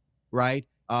off, right?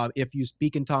 If you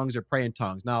speak in tongues or pray in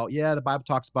tongues. Now, yeah, the Bible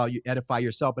talks about you edify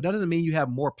yourself, but that doesn't mean you have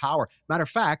more power. Matter of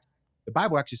fact, the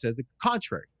Bible actually says the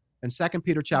contrary. In 2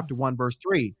 Peter Mm. chapter 1, verse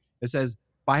 3, it says,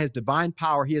 by his divine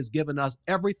power, he has given us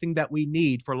everything that we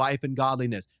need for life and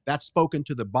godliness. That's spoken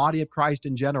to the body of Christ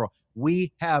in general.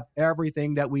 We have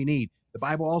everything that we need. The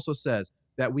Bible also says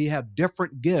that we have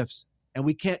different gifts and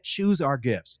we can't choose our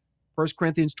gifts. 1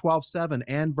 Corinthians 12:7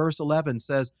 and verse 11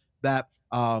 says that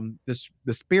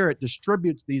the Spirit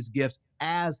distributes these gifts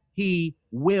as he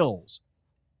wills.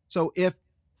 So if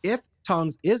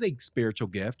tongues is a spiritual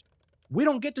gift, we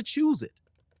don't get to choose it,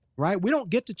 right? We don't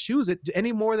get to choose it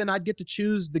any more than I'd get to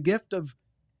choose the gift of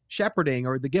shepherding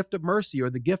or the gift of mercy or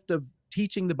the gift of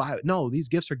teaching the Bible. No, these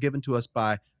gifts are given to us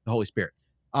by the Holy Spirit.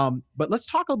 But let's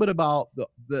talk a little bit about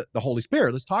the Holy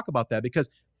Spirit. Let's talk about that, because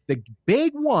the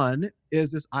big one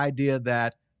is this idea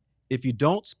that if you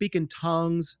don't speak in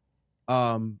tongues,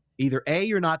 either A,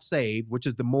 you're not saved, which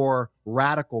is the more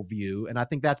radical view. And I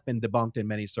think that's been debunked in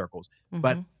many circles.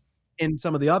 But Mhm. in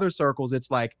some of the other circles,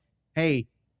 it's like, hey,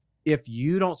 if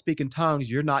you don't speak in tongues,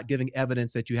 you're not giving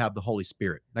evidence that you have the Holy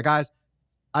Spirit. Now, guys,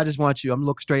 I just want you, I'm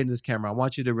looking straight into this camera. I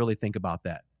want you to really think about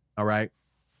that. All right.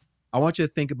 I want you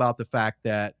to think about the fact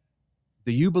that,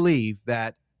 do you believe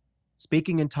that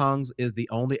speaking in tongues is the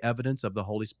only evidence of the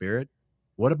Holy Spirit?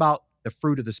 What about the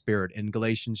fruit of the Spirit in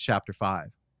Galatians chapter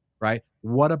 5, right?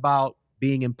 What about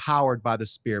being empowered by the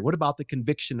Spirit? What about the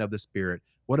conviction of the Spirit?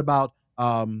 What about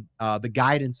the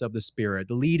guidance of the Spirit,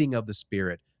 the leading of the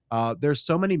Spirit? There's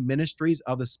so many ministries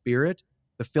of the Spirit,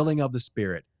 the filling of the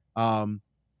Spirit,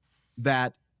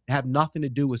 that have nothing to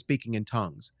do with speaking in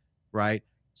tongues, right?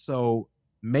 So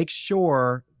make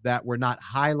sure that we're not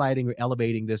highlighting or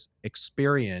elevating this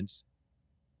experience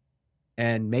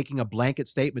and making a blanket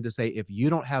statement to say, if you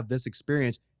don't have this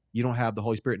experience, you don't have the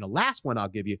Holy Spirit. And the last one I'll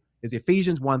give you is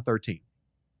Ephesians 1:13.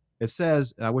 It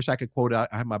says, and I wish I could quote it,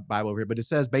 I have my Bible over here, but it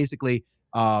says basically,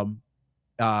 um,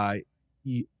 uh,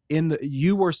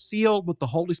 you were sealed with the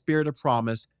Holy Spirit of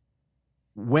promise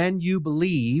when you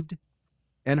believed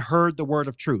and heard the word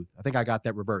of truth. I think I got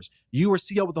that reversed. You were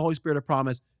sealed with the Holy Spirit of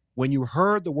promise when you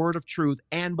heard the word of truth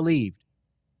and believed.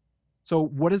 So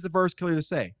what does the verse clearly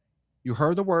say? You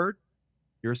heard the word,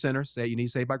 you're a sinner, say you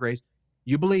need saved by grace.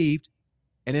 You believed,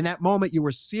 and in that moment you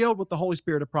were sealed with the Holy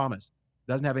Spirit of promise.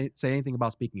 Doesn't say anything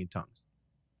about speaking in tongues.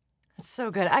 That's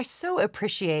so good. I so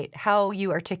appreciate how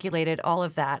you articulated all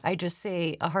of that. I just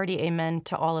say a hearty amen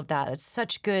to all of that. It's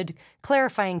such good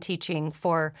clarifying teaching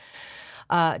for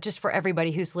just for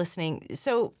everybody who's listening.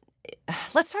 So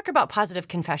let's talk about positive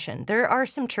confession. There are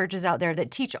some churches out there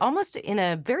that teach almost in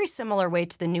a very similar way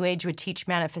to the New Age would teach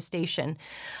manifestation,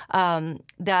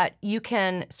 that you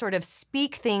can sort of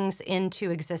speak things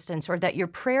into existence, or that your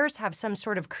prayers have some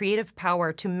sort of creative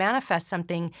power to manifest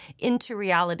something into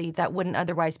reality that wouldn't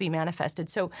otherwise be manifested.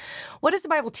 So what does the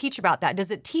Bible teach about that? Does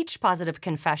it teach positive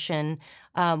confession?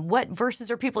 What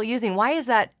verses are people using? Why is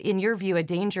that, in your view, a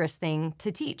dangerous thing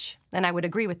to teach? And I would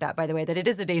agree with that, by the way, that it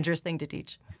is a dangerous thing to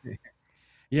teach.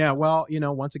 Yeah, well,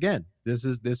 once again, this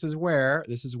is where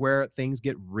things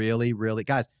get really, really,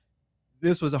 guys.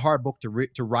 This was a hard book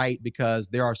to write because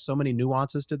there are so many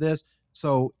nuances to this.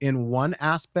 So, in one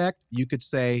aspect, you could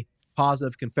say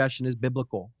positive confession is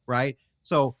biblical, right?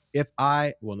 So,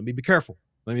 let me be careful.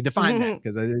 Let me define that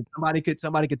because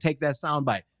somebody could take that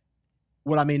soundbite.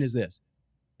 What I mean is this: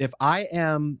 if I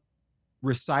am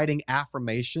reciting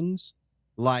affirmations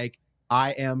like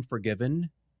I am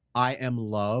forgiven, I am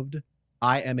loved,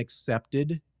 I am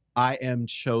accepted, I am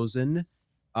chosen,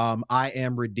 I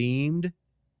am redeemed.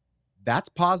 That's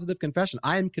positive confession.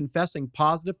 I am confessing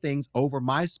positive things over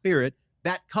my spirit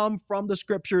that come from the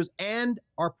scriptures and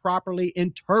are properly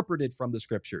interpreted from the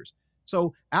scriptures.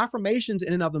 So affirmations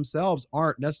in and of themselves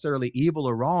aren't necessarily evil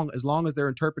or wrong as long as they're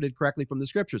interpreted correctly from the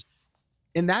scriptures.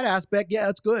 In that aspect, yeah,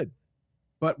 it's good.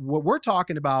 But what we're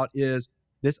talking about is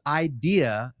this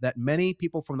idea that many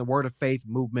people from the Word of Faith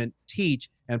movement teach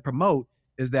and promote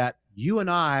is that you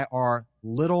and I are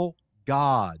little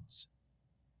gods.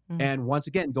 And once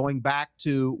again, going back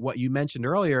to what you mentioned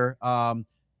earlier,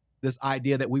 this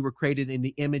idea that we were created in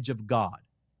the image of God.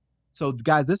 So,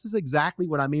 guys, this is exactly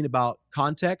what I mean about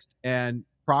context and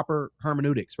proper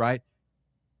hermeneutics, right?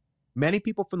 Many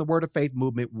people from the Word of Faith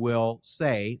movement will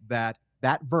say that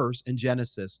that verse in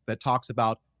Genesis that talks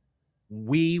about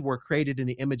we were created in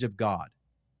the image of God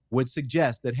would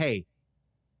suggest that, hey,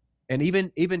 and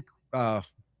even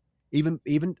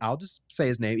I'll just say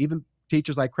his name, even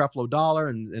teachers like Creflo Dollar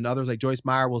and others like Joyce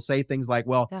Meyer will say things like,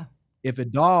 well, Yeah. if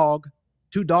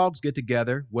two dogs get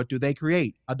together, what do they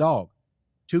create? A dog.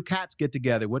 Two cats get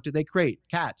together, what do they create?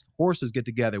 Cats. Horses get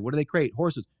together, what do they create?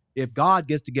 Horses. If God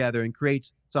gets together and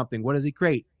creates something, what does he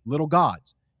create? Little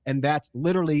gods. And that's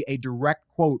literally a direct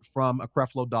quote from a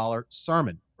Creflo Dollar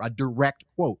sermon, a direct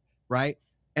quote, right?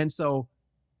 And so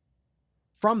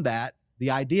from that,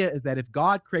 the idea is that if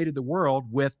God created the world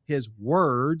with his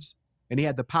words and he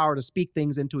had the power to speak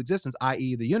things into existence,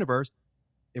 i.e. the universe,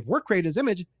 if we're created his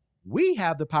image, we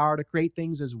have the power to create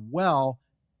things as well.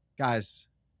 Guys,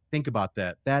 think about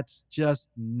that. That's just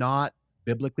not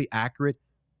biblically accurate,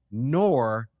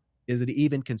 nor is it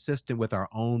even consistent with our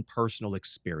own personal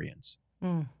experience.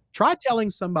 Mm. Try telling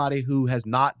somebody who has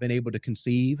not been able to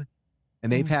conceive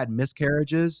and they've had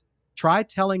miscarriages, try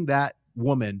telling that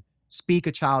woman, speak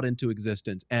a child into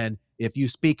existence. And if you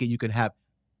speak it, you can have,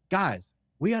 guys,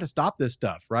 we got to stop this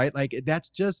stuff, right? Like that's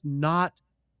just not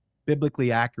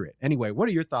biblically accurate. Anyway, what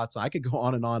are your thoughts? I could go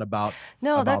on and on about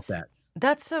No, that.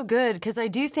 that's so good, because I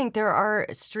do think there are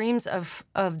streams of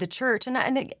the church, and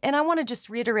I want to just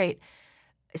reiterate,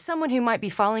 someone who might be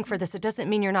falling for this, it doesn't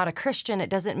mean you're not a Christian. It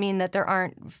doesn't mean that there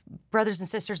aren't brothers and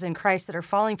sisters in Christ that are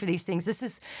falling for these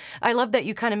things. I love that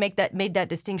you kind of made that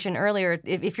distinction earlier.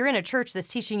 If you're in a church that's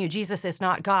teaching you Jesus is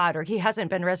not God or he hasn't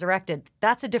been resurrected,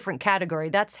 that's a different category.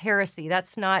 That's heresy.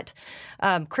 That's not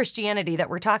Christianity that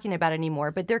we're talking about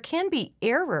anymore. But there can be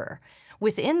error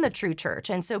within the true church.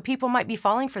 And so people might be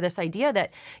falling for this idea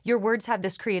that your words have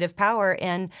this creative power.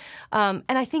 And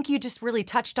I think you just really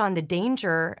touched on the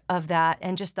danger of that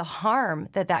and just the harm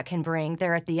that that can bring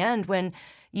there at the end when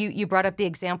you brought up the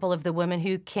example of the woman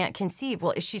who can't conceive.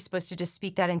 Well, is she supposed to just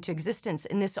speak that into existence?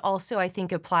 And this also, I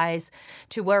think, applies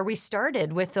to where we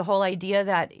started with the whole idea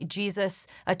that Jesus'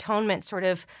 atonement sort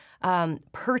of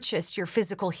purchased your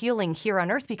physical healing here on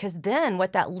earth, because then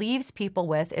what that leaves people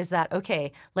with is that,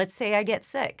 okay, let's say I get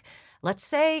sick. Let's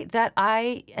say that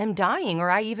I am dying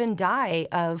or I even die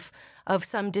of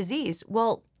some disease.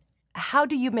 Well, how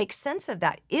do you make sense of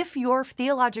that? If your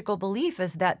theological belief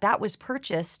is that that was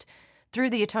purchased through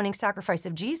the atoning sacrifice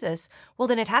of Jesus, well,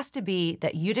 then it has to be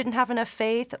that you didn't have enough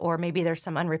faith, or maybe there's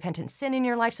some unrepentant sin in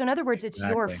your life. So in other words, it's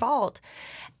your Exactly. fault.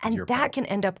 It's And your that fault. can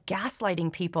end up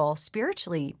gaslighting people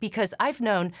spiritually, because I've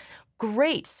known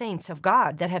great saints of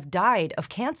God that have died of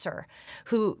cancer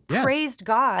who Yes, praised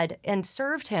God and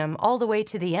served him all the way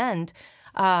to the end.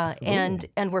 absolutely.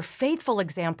 And we're faithful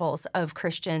examples of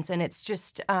Christians, and it's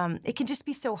just it can just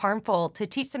be so harmful to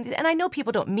teach something. And I know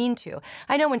people don't mean to.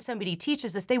 I know when somebody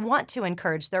teaches this, they want to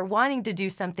encourage. They're wanting to do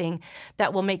something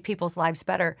that will make people's lives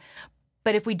better.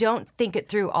 But if we don't think it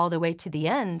through all the way to the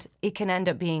end, it can end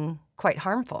up being quite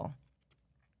harmful.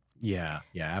 Yeah,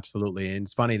 yeah, absolutely. And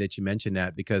it's funny that you mentioned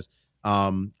that because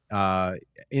um uh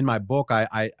in my book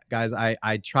I guys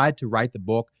I tried to write the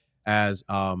book as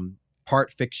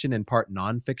part fiction and part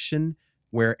nonfiction,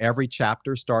 where every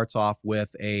chapter starts off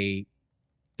with a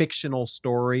fictional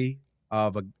story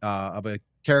of a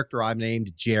character I've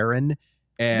named Jaren,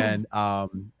 and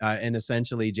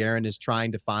essentially Jaren is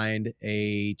trying to find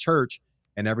a church,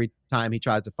 and every time he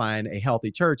tries to find a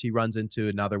healthy church, he runs into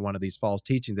another one of these false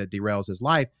teachings that derails his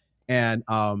life. And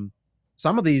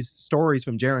some of these stories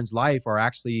from Jaren's life are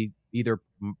actually either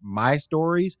my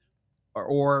stories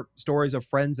or stories of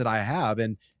friends that I have.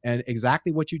 And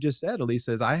exactly what you just said,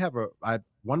 Elisa, is I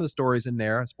one of the stories in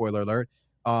there, spoiler alert,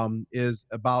 is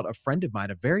about a friend of mine,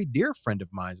 a very dear friend of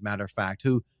mine, as a matter of fact,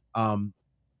 who um,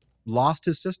 lost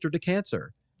his sister to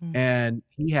cancer. Mm, And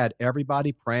he had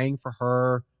everybody praying for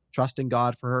her, trusting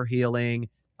God for her healing.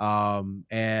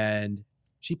 And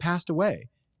she passed away.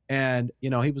 And,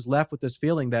 he was left with this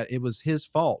feeling that it was his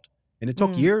fault. And it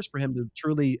took mm, years for him to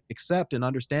truly accept and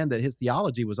understand that his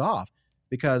theology was off,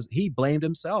 because he blamed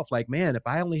himself. Like, man, if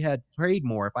I only had prayed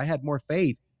more, if I had more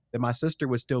faith, then my sister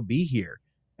would still be here.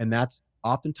 And that's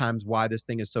oftentimes why this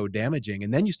thing is so damaging.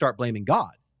 And then you start blaming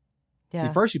God. See,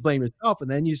 yeah. first you blame yourself,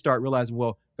 and then you start realizing,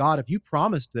 well, God, if you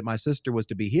promised that my sister was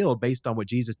to be healed based on what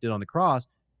Jesus did on the cross,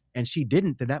 and she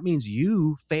didn't, then that means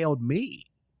you failed me.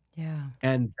 Yeah.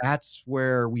 And that's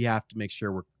where we have to make sure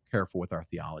we're careful with our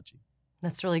theology.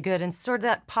 That's really good. And sort of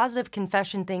that positive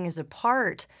confession thing is a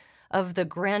part of the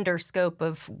grander scope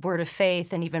of word of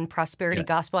faith and even prosperity Yes.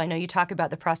 gospel. I know you talk about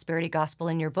the prosperity gospel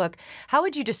in your book. How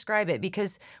would you describe it?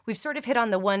 Because we've sort of hit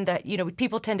on the one that,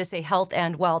 people tend to say health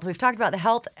and wealth. We've talked about the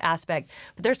health aspect,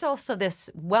 but there's also this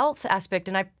wealth aspect.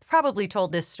 And I've probably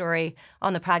told this story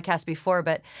on the podcast before,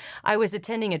 but I was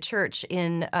attending a church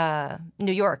in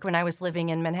New York when I was living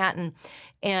in Manhattan.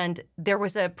 And there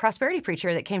was a prosperity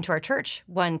preacher that came to our church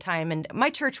one time. And my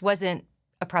church wasn't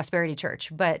a prosperity church,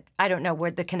 but I don't know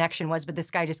where the connection was, but this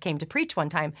guy just came to preach one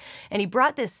time. And he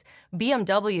brought this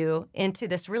BMW into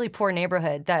this really poor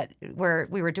neighborhood where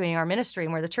we were doing our ministry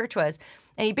and where the church was.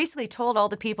 And he basically told all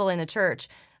the people in the church,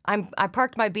 I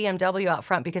parked my BMW out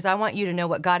front because I want you to know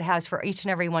what God has for each and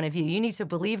every one of you. You need to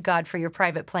believe God for your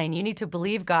private plane. You need to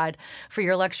believe God for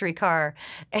your luxury car.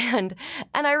 And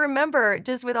I remember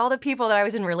just with all the people that I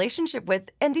was in relationship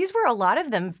with, and these were a lot of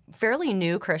them fairly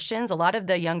new Christians. A lot of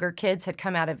the younger kids had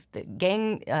come out of the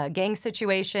gang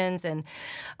situations and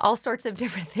all sorts of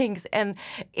different things. And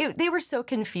they were so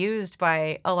confused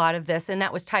by a lot of this. And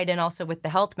that was tied in also with the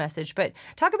health message. But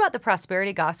talk about the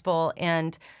prosperity gospel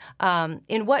and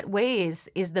in what ways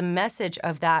is the message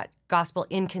of that gospel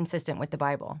inconsistent with the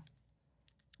Bible?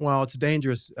 Well, it's a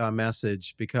dangerous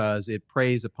message because it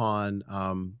preys upon,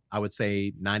 I would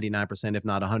say, 99%, if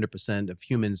not 100% of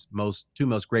humans' most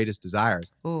greatest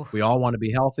desires. Ooh, We all want to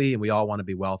be healthy, and we all want to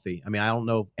be wealthy. I mean, I don't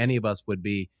know if any of us would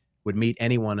meet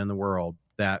anyone in the world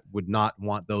that would not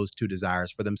want those two desires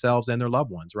for themselves and their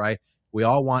loved ones, right? We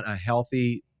all want a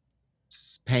healthy,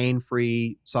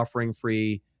 pain-free,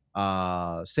 suffering-free,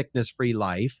 sickness-free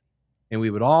life, and we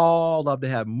would all love to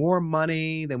have more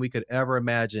money than we could ever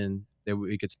imagine that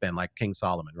we could spend, like King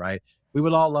Solomon, right? We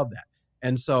would all love that.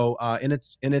 And so, in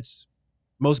its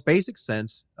most basic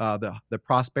sense, the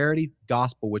prosperity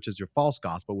gospel, which is your false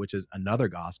gospel, which is another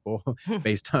gospel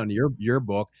based on your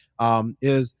book,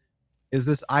 is is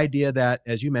this idea that,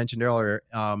 as you mentioned earlier,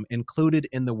 included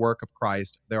in the work of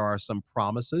Christ, there are some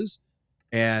promises,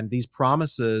 and these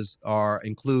promises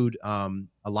include a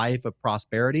life of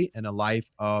prosperity and a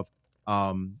life of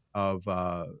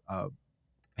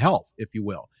health, if you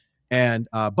will. And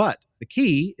but the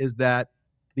key is that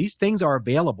these things are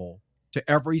available to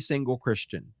every single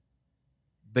Christian.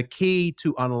 The key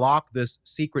to unlock this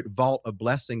secret vault of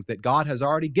blessings that God has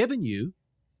already given you,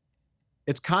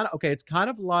 it's kind of okay. It's kind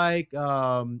of like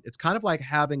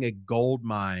having a gold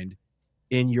mine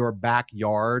in your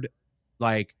backyard,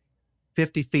 like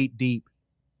 50 feet deep.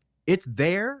 It's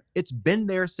there. It's been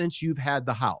there since you've had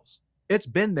the house. It's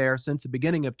been there since the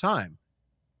beginning of time.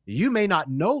 You may not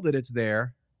know that it's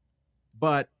there,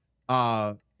 but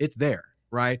it's there,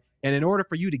 right? And in order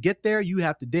for you to get there, you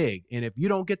have to dig. And if you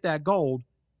don't get that gold,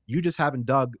 you just haven't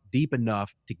dug deep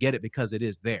enough to get it because it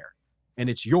is there and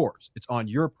it's yours. It's on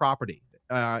your property.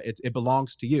 It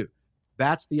belongs to you.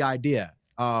 That's the idea.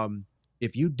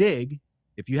 If you dig,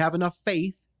 if you have enough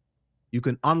faith, you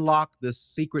can unlock this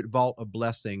secret vault of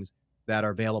blessings that are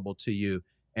available to you.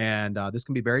 And this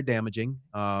can be very damaging.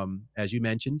 As you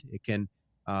mentioned, it can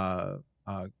uh,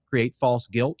 create false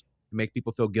guilt, make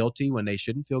people feel guilty when they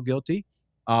shouldn't feel guilty.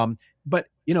 But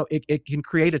it can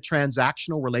create a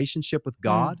transactional relationship with Mm.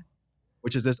 God,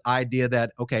 which is this idea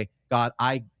that, okay, God,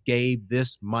 I gave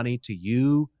this money to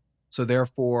you. So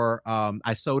therefore,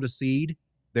 I sowed a seed.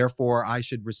 Therefore, I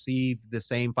should receive the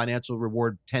same financial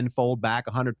reward tenfold back,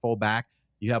 a hundredfold back.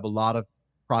 You have a lot of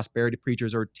prosperity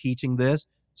preachers are teaching this.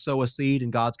 Sow a seed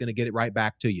and God's going to get it right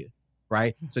back to you.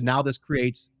 Right. So now this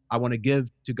creates, I want to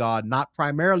give to God, not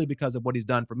primarily because of what he's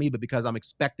done for me, but because I'm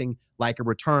expecting like a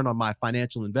return on my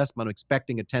financial investment. I'm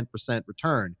expecting a 10%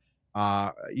 return.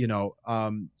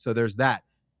 So there's that.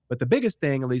 But the biggest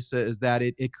thing, Elisa, is that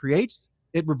it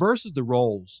reverses the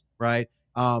roles, right?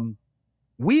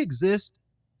 We exist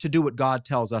to do what God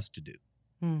tells us to do.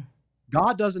 Mm.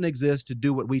 God doesn't exist to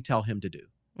do what we tell him to do.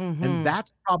 And Hmm.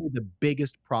 that's probably the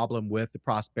biggest problem with the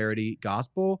prosperity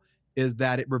gospel, is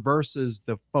that it reverses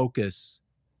the focus.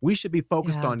 We should be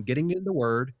focused Yeah. on getting in the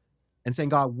word and saying,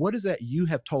 God, what is that you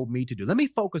have told me to do? Let me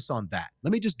focus on that.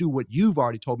 Let me just do what you've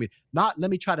already told me. Not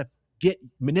let me try to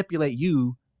manipulate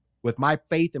you with my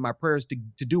faith and my prayers to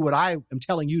do what I am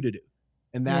telling you to do.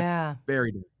 And that's Yeah.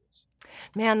 very dangerous.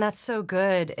 Man, that's so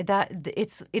good.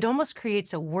 It almost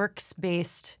creates a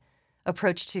works-based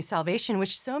approach to salvation,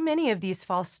 which so many of these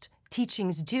false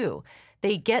teachings do.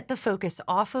 They get the focus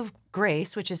off of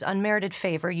grace, which is unmerited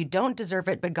favor. You don't deserve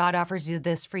it, but God offers you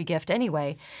this free gift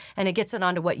anyway. And it gets it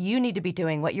onto what you need to be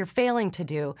doing, what you're failing to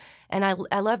do. And I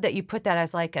love that you put that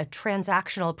as like a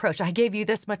transactional approach. I gave you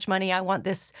this much money. I want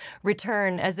this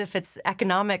return, as if it's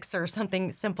economics or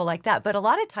something simple like that. But a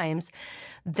lot of times,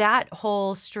 that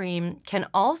whole stream can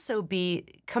also be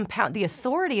the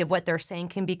authority of what they're saying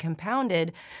can be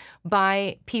compounded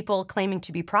by people claiming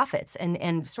to be prophets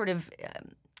and sort of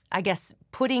I guess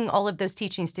putting all of those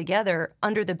teachings together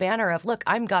under the banner of, look,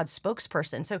 I'm God's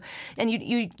spokesperson. So, and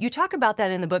you talk about that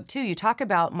in the book too. You talk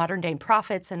about modern day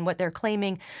prophets and what they're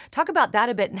claiming. Talk about that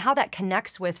a bit and how that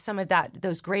connects with some of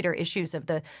those greater issues of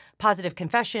the positive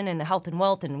confession and the health and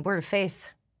wealth and word of faith.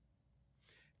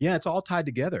 Yeah, it's all tied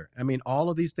together. I mean, all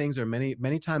of these things are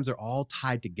many times they're all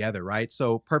tied together, right?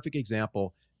 So, perfect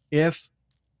example, if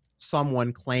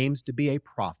someone claims to be a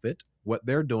prophet, what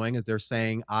they're doing is they're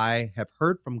saying, I have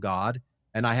heard from God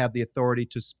and I have the authority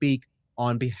to speak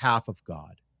on behalf of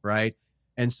God, right?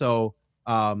 And so,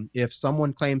 if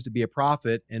someone claims to be a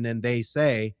prophet and then they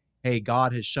say, hey,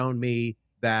 God has shown me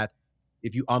that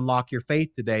if you unlock your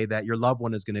faith today, that your loved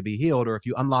one is going to be healed, or if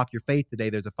you unlock your faith today,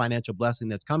 there's a financial blessing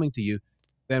that's coming to you,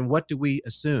 then what do we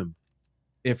assume?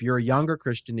 If you're a younger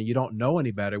Christian and you don't know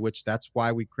any better, which that's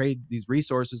why we create these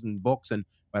resources and books, and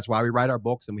that's why we write our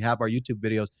books and we have our YouTube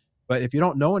videos. But if you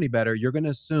don't know any better, you're going to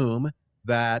assume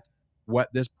that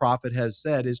what this prophet has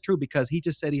said is true because he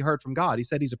just said he heard from God. He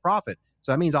said he's a prophet.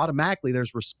 So that means automatically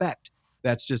there's respect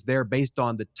that's just there based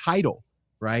on the title,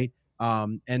 right?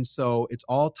 And so it's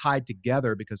all tied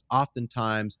together because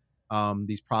oftentimes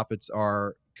these prophets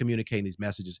are communicating these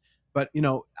messages. But,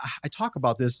 I talk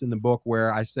about this in the book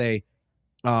where I say,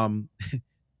 um,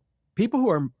 people who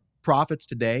are prophets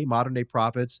today, modern day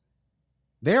prophets,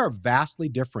 they are vastly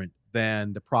different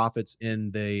than the prophets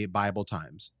in the Bible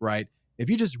times, right? If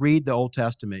you just read the Old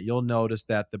Testament, you'll notice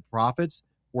that the prophets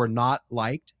were not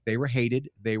liked. They were hated.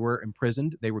 They were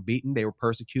imprisoned. They were beaten. They were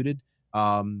persecuted.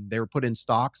 They were put in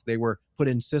stocks. They were put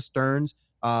in cisterns.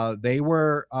 They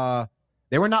were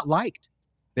not liked.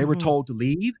 They were Hmm. told to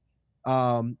leave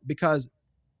because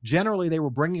generally they were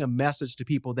bringing a message to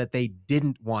people that they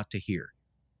didn't want to hear.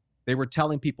 They were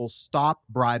telling people, stop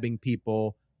bribing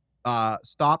people,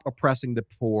 stop oppressing the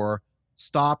poor,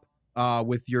 stop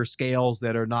with your scales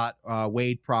that are not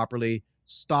weighed properly,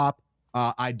 stop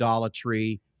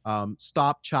idolatry,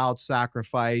 stop child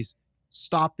sacrifice,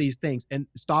 stop these things, and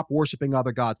stop worshiping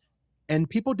other gods. And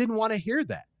people didn't want to hear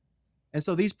that. And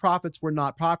so these prophets were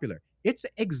not popular. It's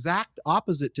exact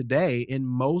opposite today in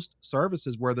most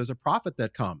services where there's a prophet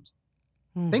that comes.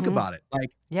 Think Mm-hmm. about it.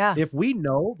 Like, Yeah. if we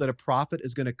know that a prophet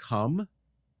is going to come,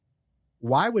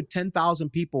 why would 10,000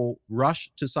 people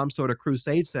rush to some sort of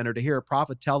crusade center to hear a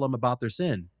prophet tell them about their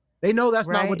sin? They know that's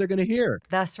not what Right. they're going to hear.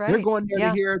 That's They're right. going there to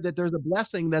Yeah. hear that there's a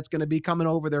blessing that's going to be coming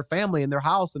over their family and their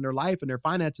house and their life and their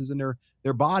finances and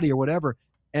their body or whatever.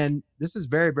 And this is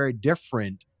very, very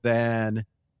different than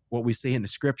what we see in the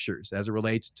scriptures as it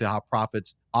relates to how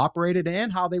prophets operated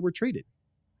and how they were treated.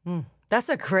 That's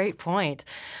a great point.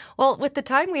 Well, with the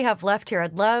time we have left here,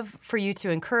 I'd love for you to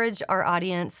encourage our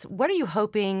audience. What are you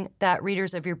hoping that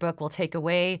readers of your book will take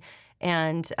away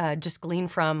and just glean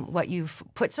from what you've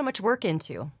put so much work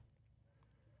into?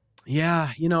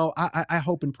 Yeah, I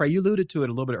hope and pray. You alluded to it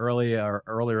a little bit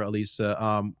earlier,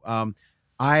 Elisa.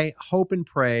 I hope and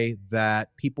pray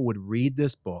that people would read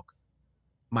this book.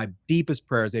 My deepest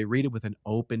prayer is they read it with an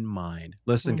open mind.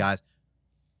 Listen, Mm, guys,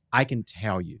 I can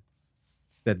tell you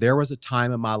that there was a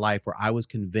time in my life where I was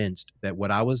convinced that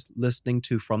what I was listening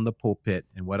to from the pulpit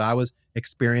and what I was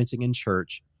experiencing in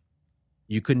church,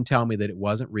 you couldn't tell me that it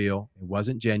wasn't real, it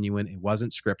wasn't genuine, it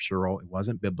wasn't scriptural, it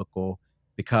wasn't biblical,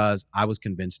 because I was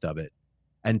convinced of it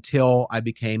until I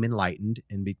became enlightened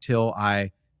and until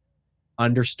I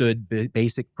understood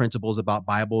basic principles about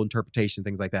Bible interpretation,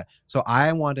 things like that. So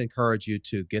I want to encourage you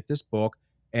to get this book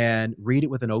and read it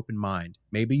with an open mind.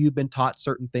 Maybe you've been taught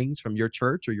certain things from your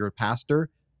church or your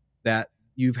pastor that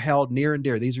you've held near and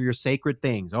dear. These are your sacred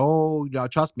things. Oh,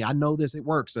 trust me, I know this. It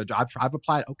works. I've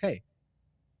applied. Okay,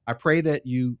 I pray that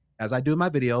you, as I do in my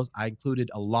videos, I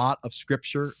included a lot of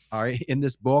scripture, all right, in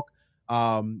this book,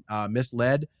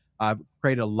 Misled. I've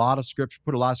created a lot of scripture,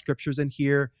 put a lot of scriptures in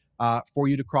here for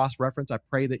you to cross reference. I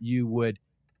pray that you would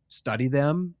study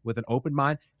them with an open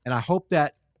mind. And I hope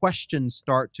that questions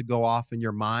start to go off in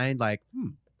your mind like,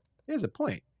 here's a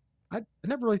point. I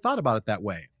never really thought about it that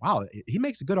way. Wow, he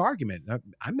makes a good argument. I'm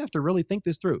going to have to really think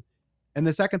this through. And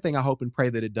the second thing I hope and pray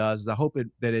that it does is I hope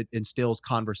that it instills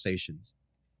conversations.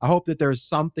 I hope that there's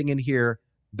something in here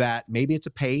that maybe it's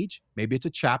a page, maybe it's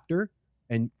a chapter,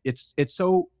 and it's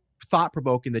so thought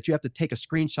provoking that you have to take a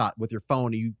screenshot with your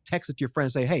phone and you text it to your friend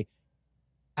and say, "Hey,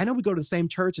 I know we go to the same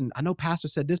church, and I know Pastor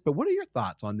said this, but what are your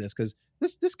thoughts on this? Because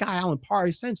this guy Alan Parr,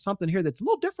 he's saying something here that's a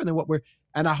little different than what we're."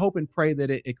 And I hope and pray that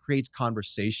it creates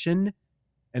conversation,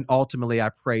 and ultimately, I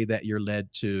pray that you're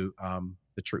led to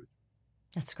the truth.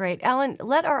 that's great. Alan,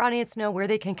 let our audience know where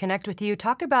they can connect with you.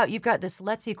 Talk about, you've got this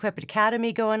Let's Equip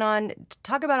Academy going on.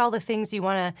 Talk about all the things you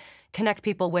want to connect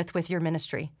people with your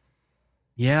ministry.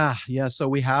 Yeah, yeah. So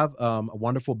we have a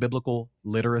wonderful biblical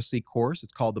literacy course.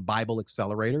 It's called the Bible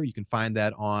Accelerator. You can find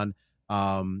that on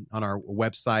our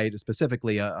website,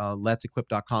 specifically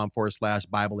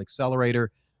let'sequip.com/Bible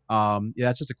Accelerator. Yeah,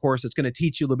 that's just a course that's going to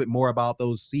teach you a little bit more about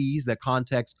those C's, that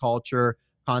context, culture,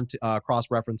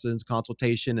 cross references,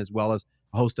 consultation, as well as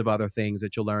a host of other things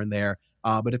that you'll learn there.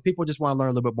 But if people just want to learn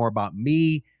a little bit more about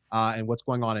me and what's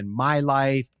going on in my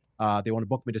life, they want to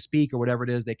book me to speak or whatever it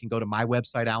is, they can go to my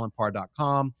website,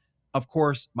 alanparr.com. Of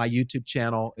course, my YouTube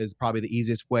channel is probably the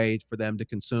easiest way for them to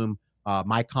consume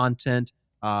my content,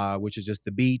 which is just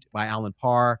The Beat by Alan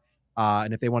Parr.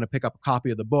 And if they want to pick up a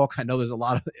copy of the book, I know there's a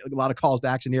lot of calls to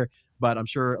action here, but I'm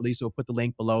sure Lisa will put the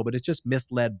link below. But it's just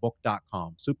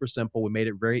misledbook.com. Super simple. We made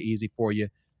it very easy for you.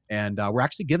 And we're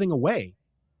actually giving away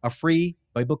a free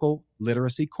biblical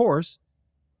literacy course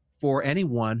for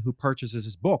anyone who purchases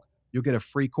this book. You'll get a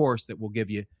free course that will give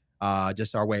you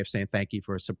just our way of saying thank you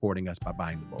for supporting us by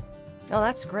buying the book. Oh,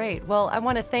 that's great. Well, I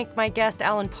want to thank my guest,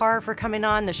 Alan Parr, for coming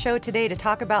on the show today to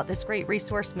talk about this great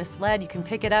resource, Misled. You can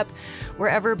pick it up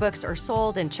wherever books are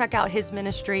sold and check out his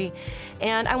ministry.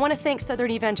 And I want to thank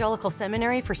Southern Evangelical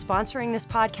Seminary for sponsoring this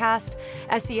podcast.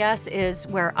 SES is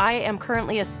where I am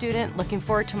currently a student, looking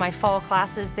forward to my fall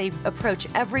classes. They approach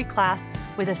every class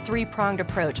with a three-pronged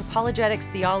approach: apologetics,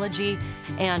 theology,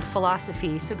 and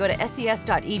philosophy. So go to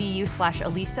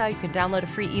ses.edu/Elisa. You can download a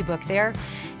free ebook there.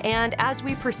 And as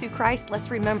we pursue Christ, let's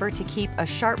remember to keep a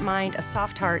sharp mind, a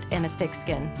soft heart, and a thick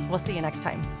skin. We'll see you next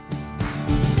time.